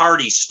find a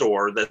party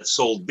store that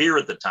sold beer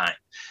at the time,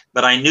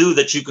 but I knew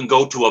that you can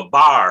go to a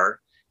bar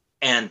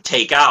and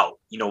take out,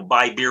 you know,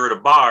 buy beer at a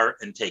bar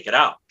and take it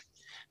out.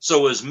 So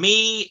it was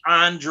me,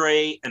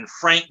 Andre, and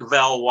Frank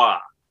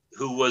Valois,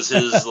 who was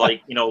his,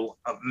 like, you know,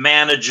 a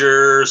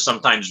manager,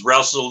 sometimes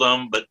wrestled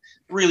him, but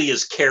really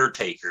his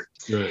caretaker.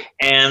 Right.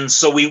 And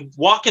so we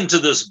walk into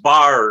this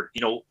bar,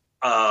 you know,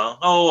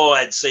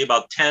 I'd say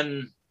about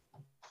 10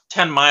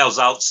 miles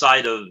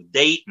outside of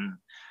Dayton,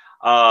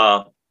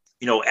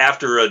 you know,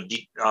 after a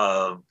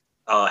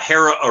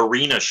Hera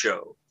Arena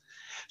show.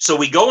 So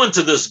we go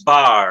into this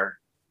bar,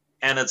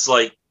 and it's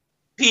like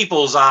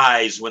people's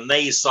eyes when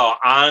they saw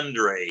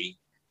Andre,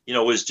 you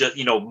know, was just,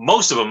 you know,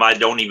 most of them, I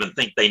don't even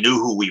think they knew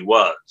who he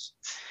was.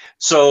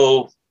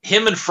 So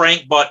him and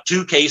Frank bought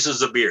 2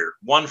 cases of beer,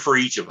 one for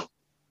each of them.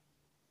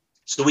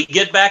 So we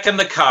get back in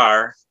the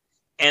car,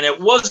 and it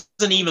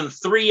wasn't even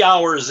 3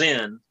 hours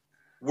in.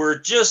 We're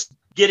just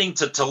getting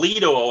to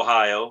Toledo,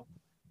 Ohio.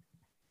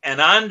 And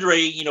Andre,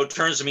 you know,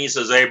 turns to me and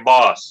says, "Hey,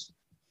 boss,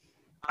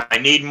 I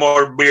need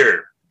more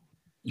beer."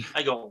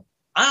 I go,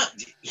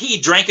 he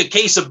drank a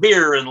case of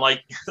beer in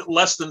like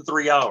less than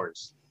 3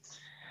 hours.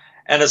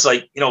 And it's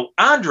like, you know,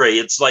 Andre,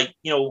 it's like,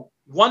 you know,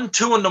 1,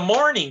 2 in the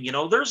morning, you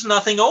know, there's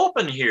nothing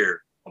open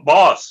here.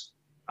 "Boss,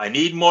 I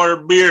need more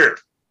beer."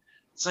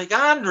 It's like,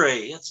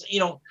 Andre, it's, you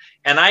know,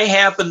 and I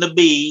happen to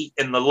be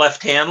in the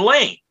left-hand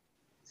lane.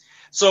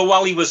 So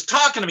while he was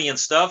talking to me and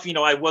stuff, you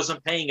know, I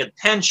wasn't paying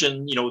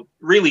attention, you know,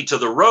 really to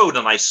the road,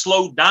 and I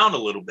slowed down a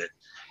little bit.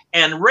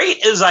 And right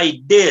as I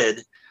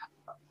did,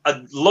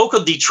 a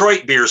local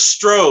Detroit beer,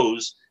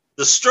 Stroh's,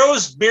 the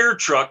Stroh's beer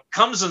truck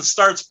comes and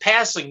starts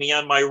passing me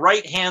on my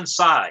right-hand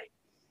side.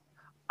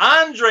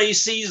 Andre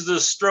sees the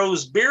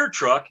Stroh's beer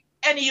truck,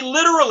 and he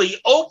literally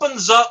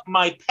opens up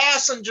my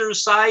passenger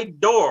side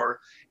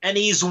door, and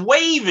he's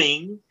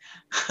waving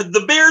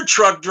the beer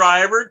truck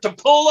driver to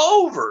pull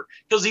over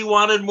because he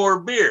wanted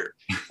more beer.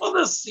 Well,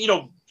 this, you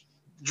know,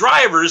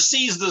 driver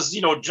sees this,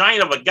 you know,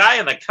 giant of a guy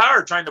in the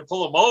car trying to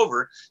pull him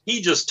over.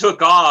 He just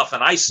took off,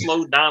 and I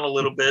slowed down a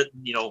little bit.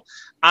 You know,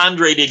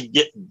 Andre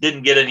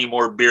didn't get any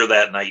more beer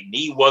that night, and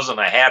he wasn't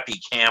a happy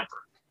camper.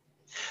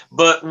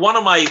 But one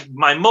of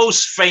my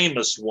most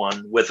famous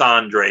one with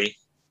Andre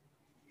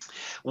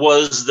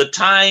was the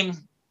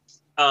time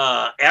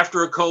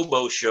after a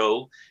Kobo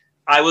show,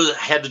 I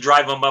had to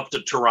drive him up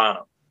to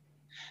Toronto.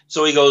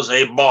 So he goes,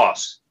 hey,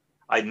 boss,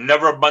 I've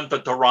never been to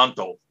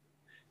Toronto.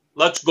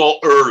 Let's go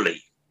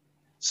early.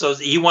 So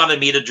he wanted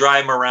me to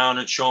drive him around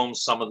and show him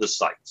some of the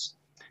sights.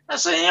 I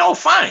said,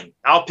 fine.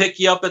 I'll pick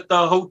you up at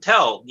the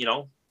hotel,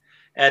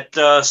 at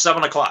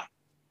 7 o'clock.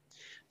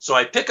 So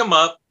I pick him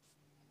up,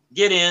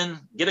 get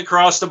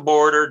across the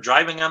border,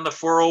 driving on the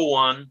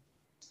 401.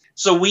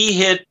 So we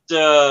hit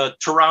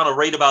Toronto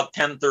right about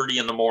 10:30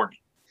 in the morning.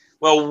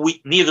 Well,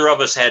 neither of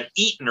us had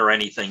eaten or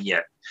anything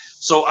yet.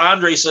 So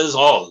Andre says,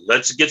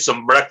 let's get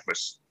some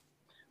breakfast.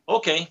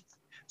 Okay.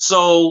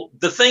 So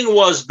the thing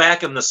was,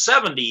 back in the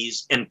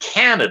 70s in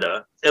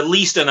Canada, at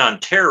least in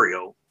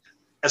Ontario,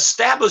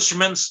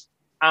 establishments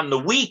on the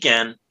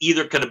weekend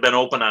either could have been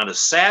open on a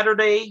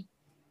Saturday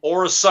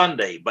or a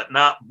Sunday, but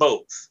not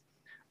both,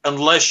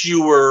 unless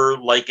you were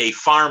like a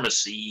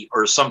pharmacy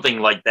or something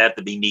like that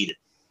to be needed,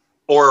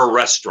 or a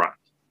restaurant.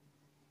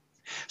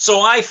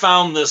 So I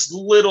found this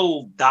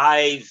little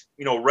dive,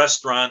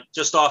 restaurant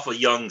just off of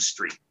Yonge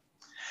Street.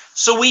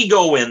 So we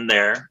go in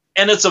there,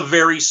 and it's a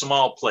very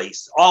small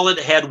place. All it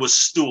had was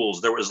stools.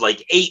 There was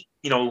like 8,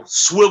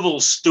 swivel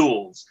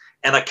stools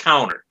and a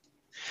counter.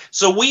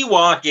 So we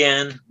walk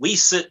in, we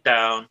sit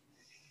down,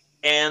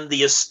 and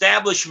the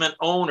establishment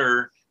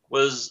owner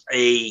was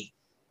a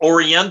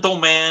Oriental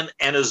man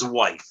and his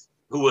wife,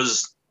 who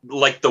was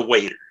like the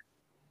waiter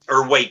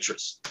or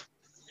waitress.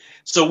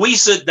 So we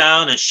sit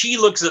down, and she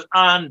looks at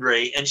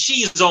Andre, and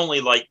she's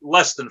only like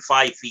less than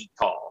 5 feet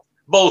tall.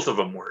 Both of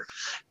them were.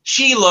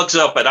 She looks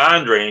up at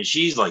Andre, and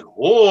she's like,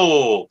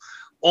 whoa,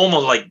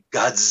 almost like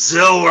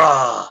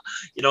Godzilla,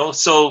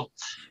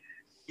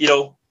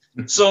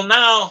 So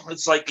now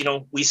it's like,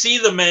 we see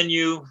the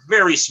menu,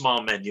 very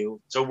small menu.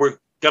 So we're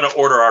going to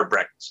order our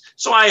breakfast.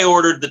 So I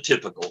ordered the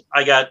typical.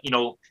 I got,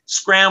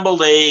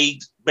 scrambled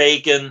eggs,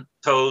 bacon,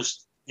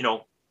 toast,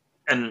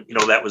 and,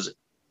 that was it.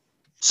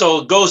 So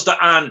it goes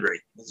to Andre.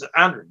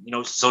 Andre,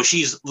 so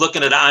she's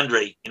looking at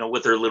Andre,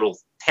 with her little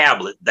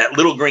tablet, that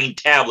little green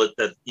tablet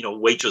that,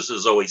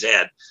 waitresses always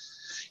had.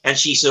 And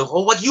she said,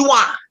 well, what do you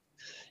want?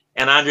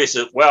 And Andre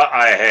said, well,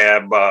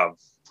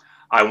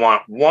 I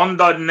want 1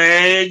 dozen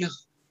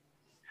eggs.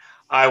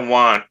 I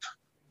want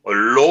a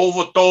loaf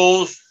of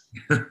toast.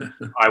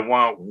 I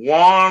want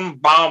 1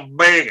 pound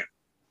bacon.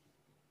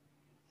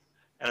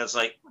 And it's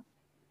like,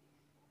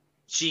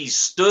 she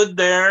stood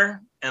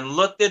there and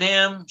looked at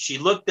him. She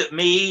looked at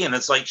me, and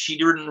it's like she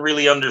didn't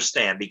really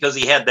understand because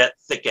he had that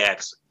thick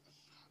accent.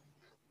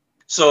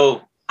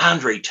 So,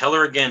 Andre, tell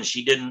her again.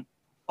 She didn't.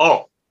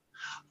 Oh,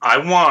 I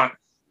want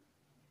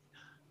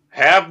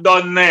half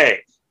dozen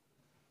eggs.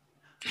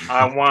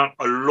 I want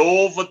a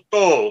loaf of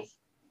toast,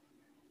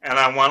 and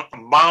I want a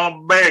pound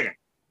of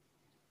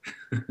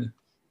bacon.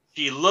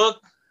 She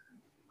looked,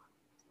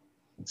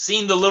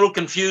 seemed a little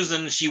confused,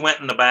 and she went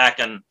in the back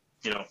and,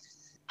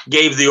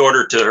 gave the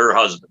order to her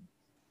husband.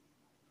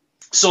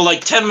 So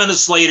like 10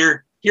 minutes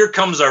later, here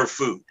comes our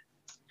food.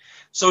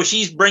 So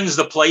she brings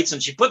the plates,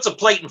 and she puts a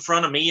plate in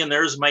front of me, and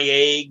there's my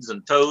eggs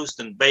and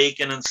toast and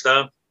bacon and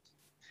stuff.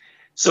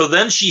 So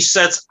then she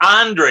sets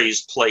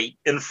Andre's plate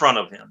in front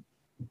of him.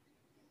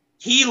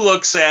 He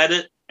looks at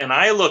it, and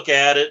I look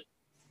at it,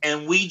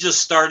 and we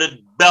just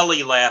started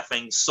belly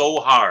laughing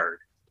so hard.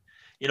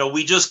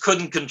 We just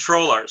couldn't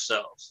control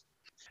ourselves.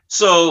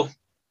 So,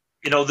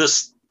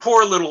 this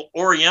poor little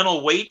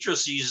Oriental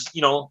waitress, she's,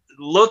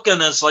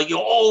 looking, it's like,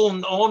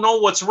 oh no,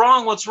 what's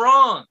wrong? What's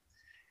wrong?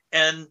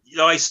 And,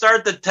 I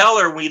start to tell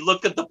her, we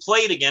look at the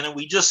plate again, and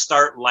we just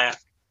start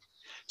laughing.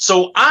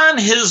 So on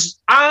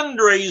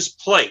Andre's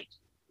plate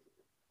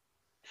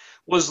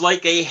was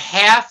like a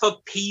half a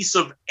piece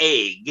of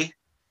egg.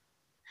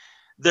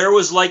 There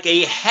was like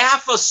a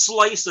half a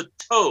slice of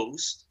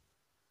toast,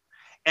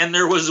 and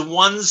there was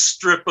 1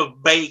 strip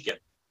of bacon.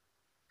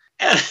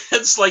 And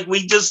it's like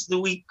we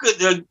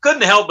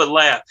couldn't help but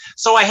laugh.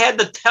 So I had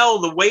to tell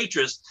the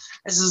waitress,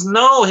 I says,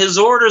 no, his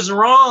order's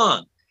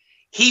wrong.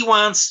 He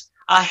wants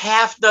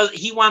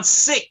he wants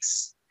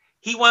 6.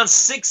 He wants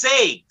 6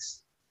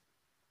 eggs.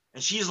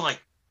 And she's like,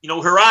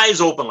 her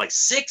eyes open like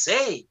 6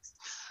 eggs.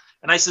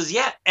 And I says,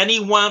 yeah. And he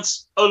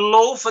wants a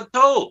loaf of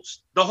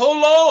toast, the whole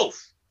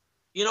loaf,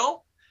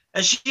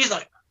 And she's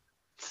like,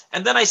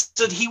 and then I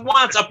said, he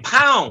wants a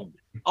pound,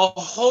 a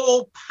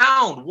whole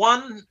pound,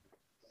 1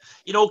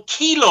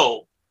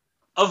 kilo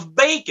of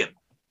bacon.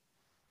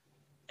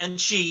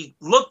 And she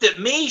looked at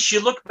me, she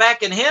looked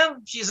back at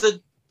him, she said,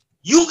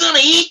 you gonna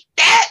eat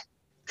that?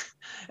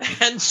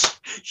 And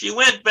she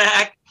went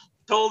back,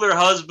 told her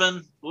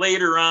husband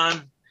later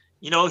on,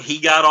 he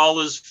got all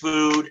his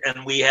food,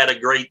 and we had a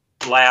great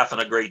laugh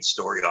and a great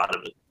story out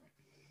of it.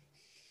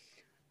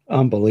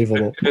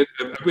 Unbelievable. I'm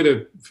going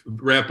to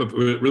wrap up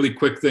a really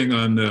quick thing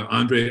on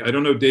Andre. I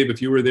don't know, Dave,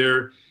 if you were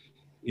there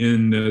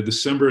in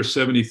December of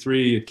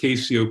 '73 at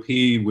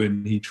KCOP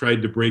when he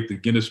tried to break the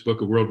Guinness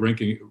Book of World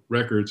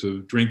Records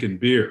of drinking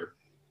beer.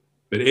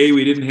 But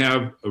we didn't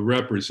have a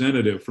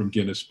representative from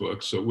Guinness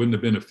Book, so it wouldn't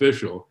have been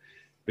official.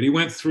 But he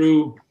went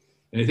through,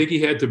 and I think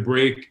he had to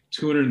break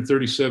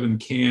 237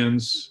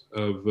 cans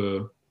of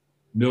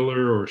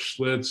Miller or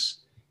Schlitz.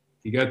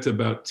 He got to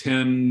about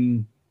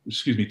 10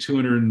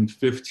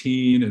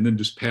 215, and then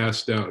just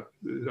passed out.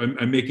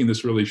 I'm making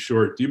this really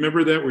short. Do you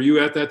remember that? Were you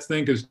at that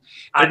thing? Because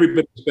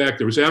everybody was back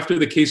there. It was after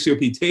the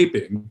KCOP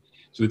taping.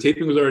 So the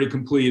taping was already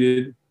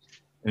completed.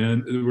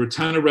 And there were a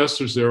ton of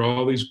wrestlers there,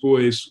 all these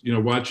boys,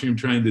 watching him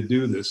trying to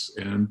do this.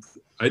 And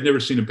I'd never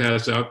seen him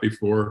pass out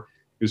before,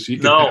 because he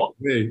could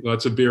pass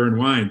lots of beer and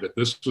wine, but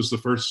this was the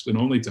first and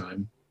only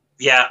time.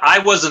 Yeah, I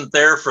wasn't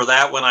there for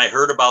that when I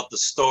heard about the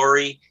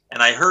story,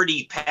 and I heard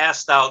he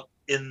passed out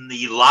in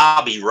the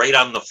lobby right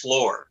on the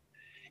floor,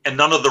 and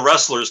none of the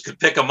wrestlers could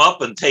pick him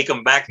up and take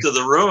him back to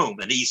the room,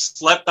 and he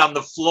slept on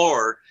the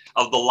floor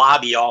of the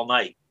lobby all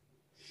night.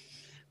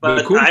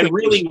 But cool I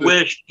really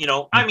wish,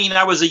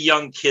 I was a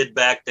young kid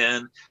back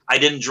then. I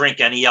didn't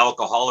drink any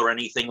alcohol or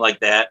anything like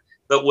that.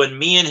 But when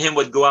me and him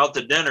would go out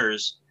to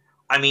dinners,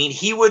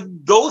 he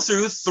would go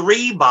through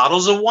 3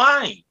 bottles of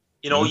wine,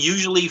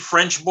 usually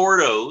French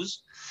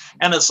Bordeaux's.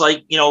 And it's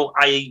like,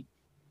 I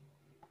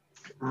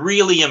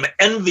really am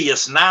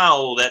envious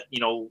now that,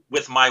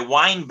 with my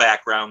wine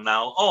background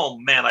now, oh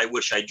man, I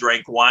wish I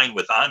drank wine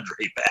with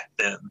Andre back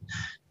then.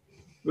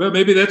 Well,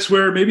 maybe that's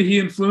where he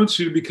influenced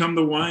you to become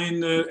the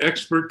wine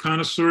expert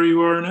connoisseur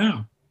you are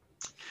now.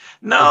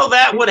 No,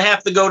 that would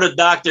have to go to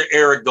Dr.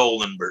 Eric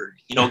Goldenberg.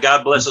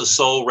 God bless his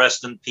soul,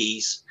 rest in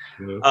peace.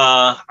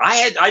 Yeah.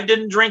 I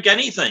didn't drink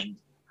anything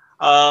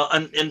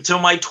until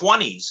my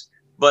 20s,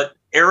 but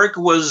Eric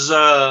was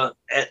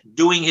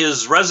doing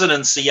his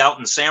residency out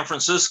in San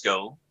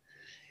Francisco,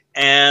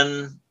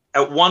 and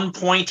at one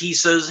point he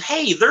says,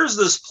 "Hey, there's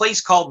this place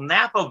called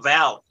Napa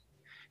Valley.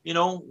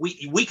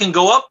 We can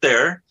go up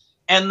there,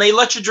 and they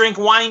let you drink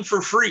wine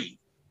for free."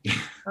 I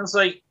was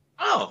like,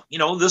 oh,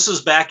 this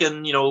is back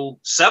in,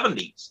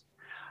 70s.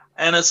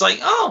 And it's like,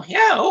 oh,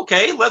 yeah,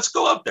 okay, let's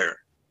go up there.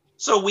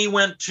 So we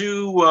went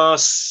to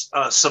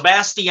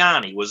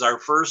Sebastiani was our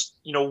first,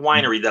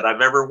 winery that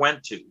I've ever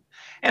went to.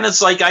 And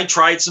it's like, I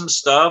tried some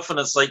stuff, and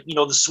it's like,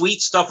 the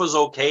sweet stuff was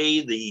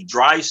okay. The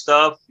dry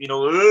stuff,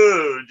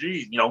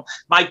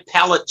 my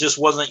palate just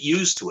wasn't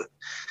used to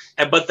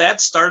it. But that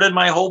started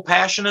my whole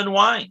passion in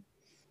wine.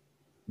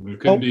 It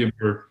couldn't be a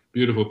more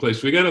beautiful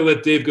place. We got to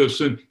let Dave go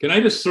soon. Can I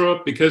just throw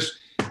up, because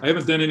I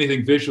haven't done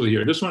anything visually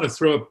here, I just want to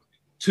throw up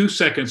 2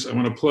 seconds. I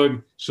want to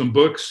plug some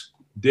books.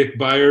 Dick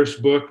Byers'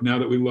 book, Now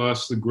That We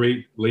Lost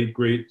the Late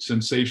Great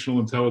Sensational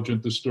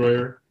Intelligent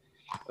Destroyer.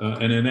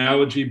 An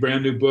analogy,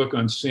 brand new book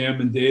on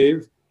Sam and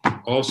Dave.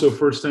 Also,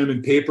 first time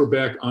in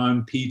paperback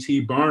on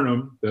P.T.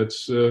 Barnum.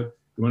 That's, you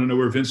want to know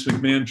where Vince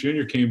McMahon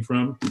Jr. came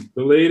from.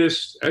 The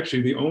latest,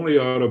 actually the only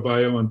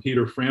autobio on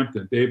Peter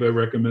Frampton. Dave, I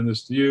recommend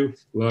this to you.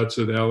 Lots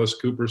of Alice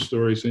Cooper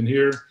stories in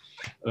here.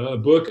 A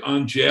book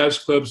on jazz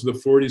clubs of the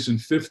 40s and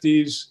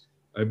 50s.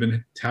 I've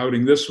been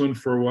touting this one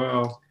for a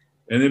while.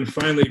 And then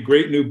finally, a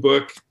great new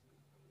book.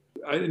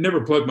 I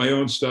never plug my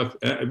own stuff.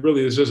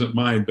 Really, this isn't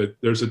mine, but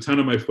there's a ton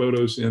of my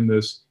photos in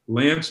this.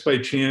 Lance by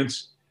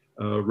Chance,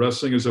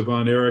 Wrestling as a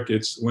Von Erich.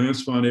 It's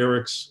Lance Von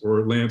Erich's,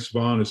 or Lance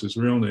Von is his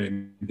real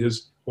name,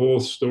 his whole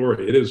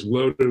story. It is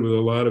loaded with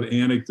a lot of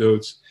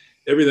anecdotes,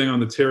 everything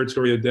on the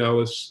territory of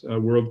Dallas,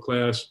 world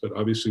class, but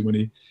obviously when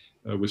he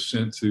was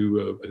sent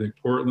to, I think,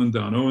 Portland,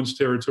 Don Owens'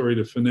 territory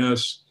to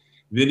finesse.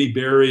 Vinnie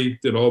Barry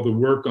did all the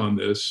work on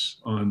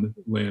this, on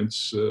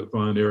Lance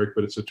Von Erich,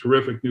 but it's a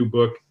terrific new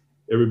book.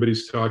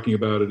 Everybody's talking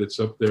about it. It's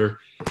up there.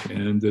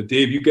 And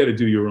Dave, you got to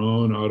do your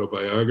own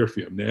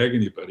autobiography. I'm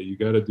nagging you, buddy. You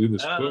got to do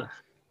this book.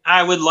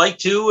 I would like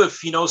to,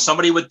 if,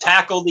 somebody would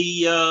tackle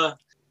the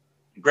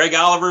Greg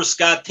Oliver,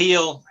 Scott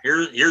Teal.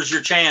 Here's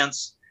your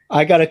chance.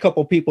 I got a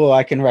couple people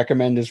I can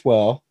recommend as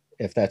well,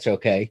 if that's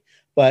okay.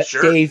 But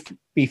sure. Dave,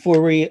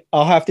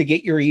 I'll have to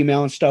get your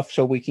email and stuff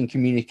so we can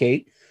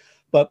communicate.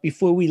 But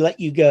before we let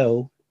you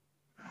go,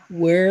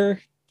 where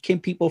can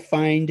people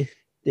find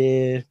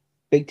the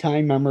Big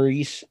Time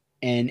Memories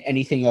and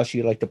anything else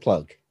you'd like to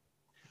plug?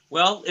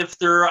 Well, if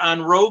they're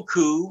on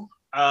Roku,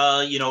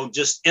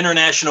 just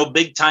International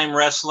Big Time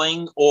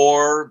Wrestling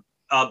or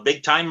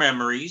Big Time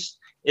Memories.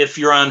 If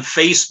you're on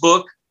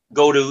Facebook,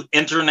 go to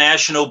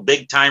International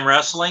Big Time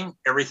Wrestling.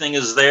 Everything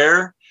is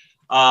there.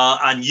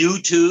 On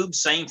YouTube,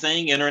 same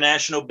thing,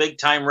 International Big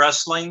Time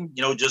Wrestling.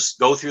 Just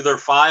go through their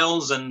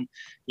files and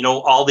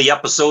all the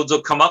episodes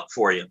will come up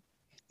for you.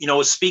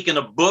 Speaking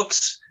of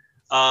books,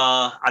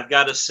 I've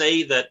got to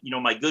say that,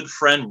 my good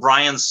friend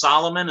Brian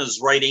Solomon is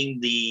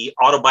writing the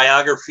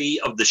autobiography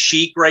of the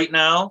Sheik right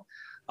now.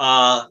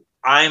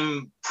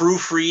 I'm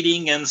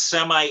proofreading and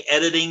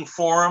semi-editing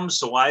for him.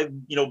 So I've,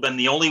 been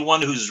the only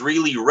one who's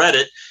really read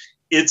it.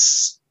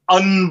 It's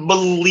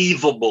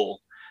unbelievable.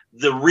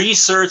 The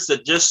research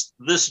that just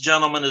this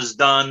gentleman has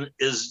done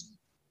is,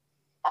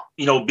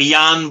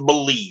 beyond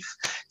belief.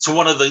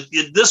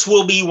 This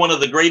will be one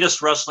of the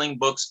greatest wrestling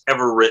books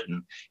ever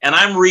written. And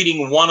I'm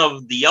reading one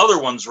of the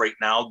other ones right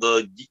now,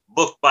 the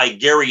book by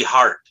Gary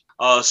Hart.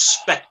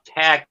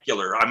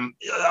 Spectacular.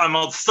 I'm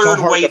a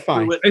third way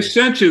through it. I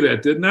sent you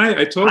that, didn't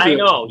I? I told you. I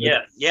know.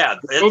 Yeah.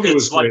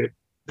 It's like,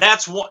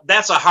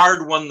 that's a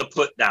hard one to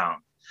put down.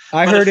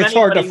 I heard it's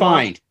hard to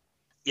find.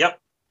 Yep.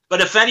 But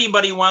if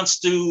anybody wants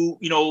to,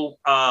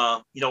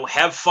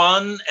 have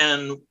fun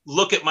and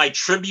look at my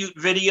tribute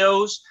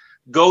videos,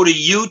 go to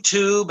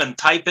YouTube and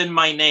type in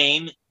my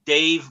name,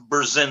 Dave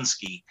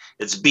Burzynski.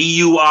 It's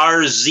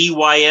Burzynski.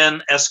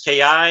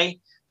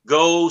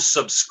 Go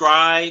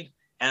subscribe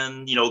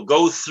and,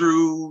 go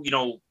through,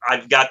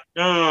 I've got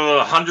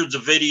hundreds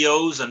of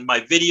videos, and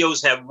my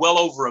videos have well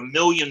over 1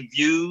 million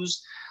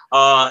views.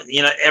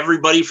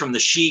 Everybody from the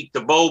Sheik to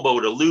Bobo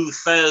to Lou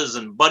Thez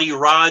and Buddy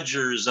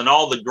Rogers and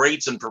all the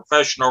greats in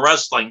professional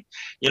wrestling,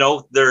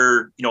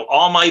 they're,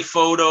 all my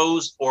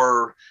photos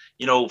or,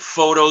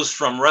 photos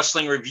from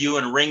Wrestling Review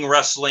and Ring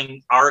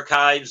Wrestling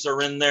Archives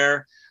are in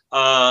there.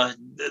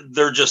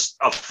 They're just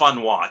a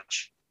fun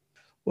watch.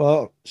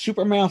 Well,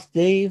 Supermouth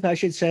Dave, I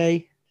should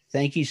say,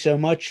 thank you so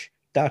much.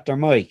 Dr.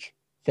 Mike,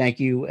 thank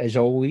you as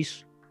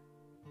always.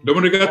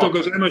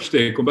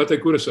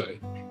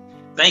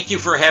 Thank you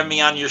for having me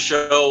on your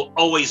show.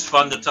 Always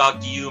fun to talk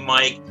to you,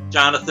 Mike.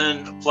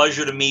 Jonathan, a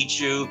pleasure to meet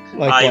you.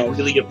 Likewise. I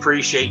really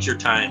appreciate your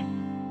time.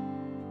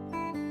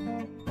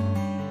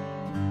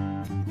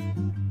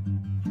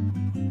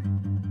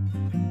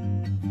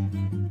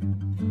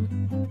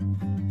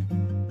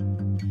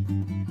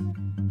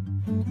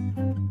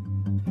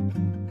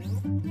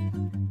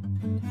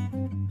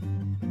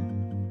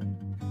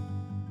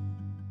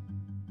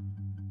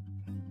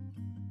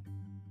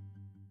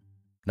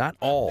 Not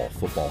all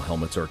football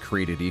helmets are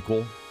created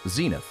equal.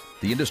 Zenith,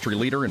 the industry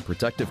leader in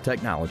protective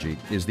technology,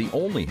 is the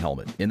only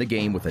helmet in the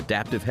game with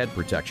adaptive head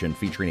protection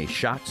featuring a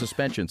shock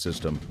suspension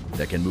system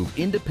that can move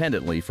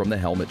independently from the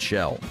helmet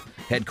shell.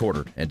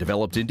 Headquartered and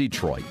developed in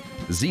Detroit,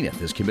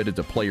 Zenith is committed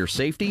to player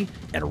safety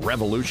and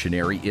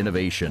revolutionary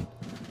innovation.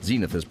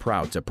 Zenith is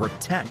proud to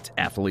protect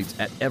athletes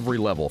at every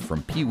level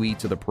from Pee Wee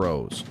to the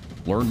pros.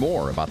 Learn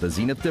more about the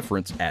Zenith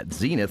difference at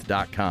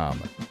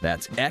zenith.com.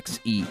 That's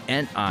XENITH.com.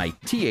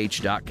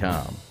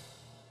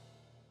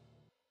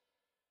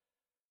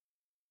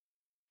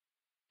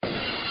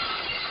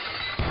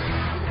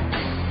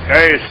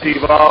 Hey,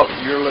 Steve Alt,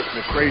 you're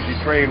listening to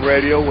Crazy Train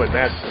Radio, and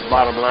that's the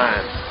bottom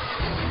line.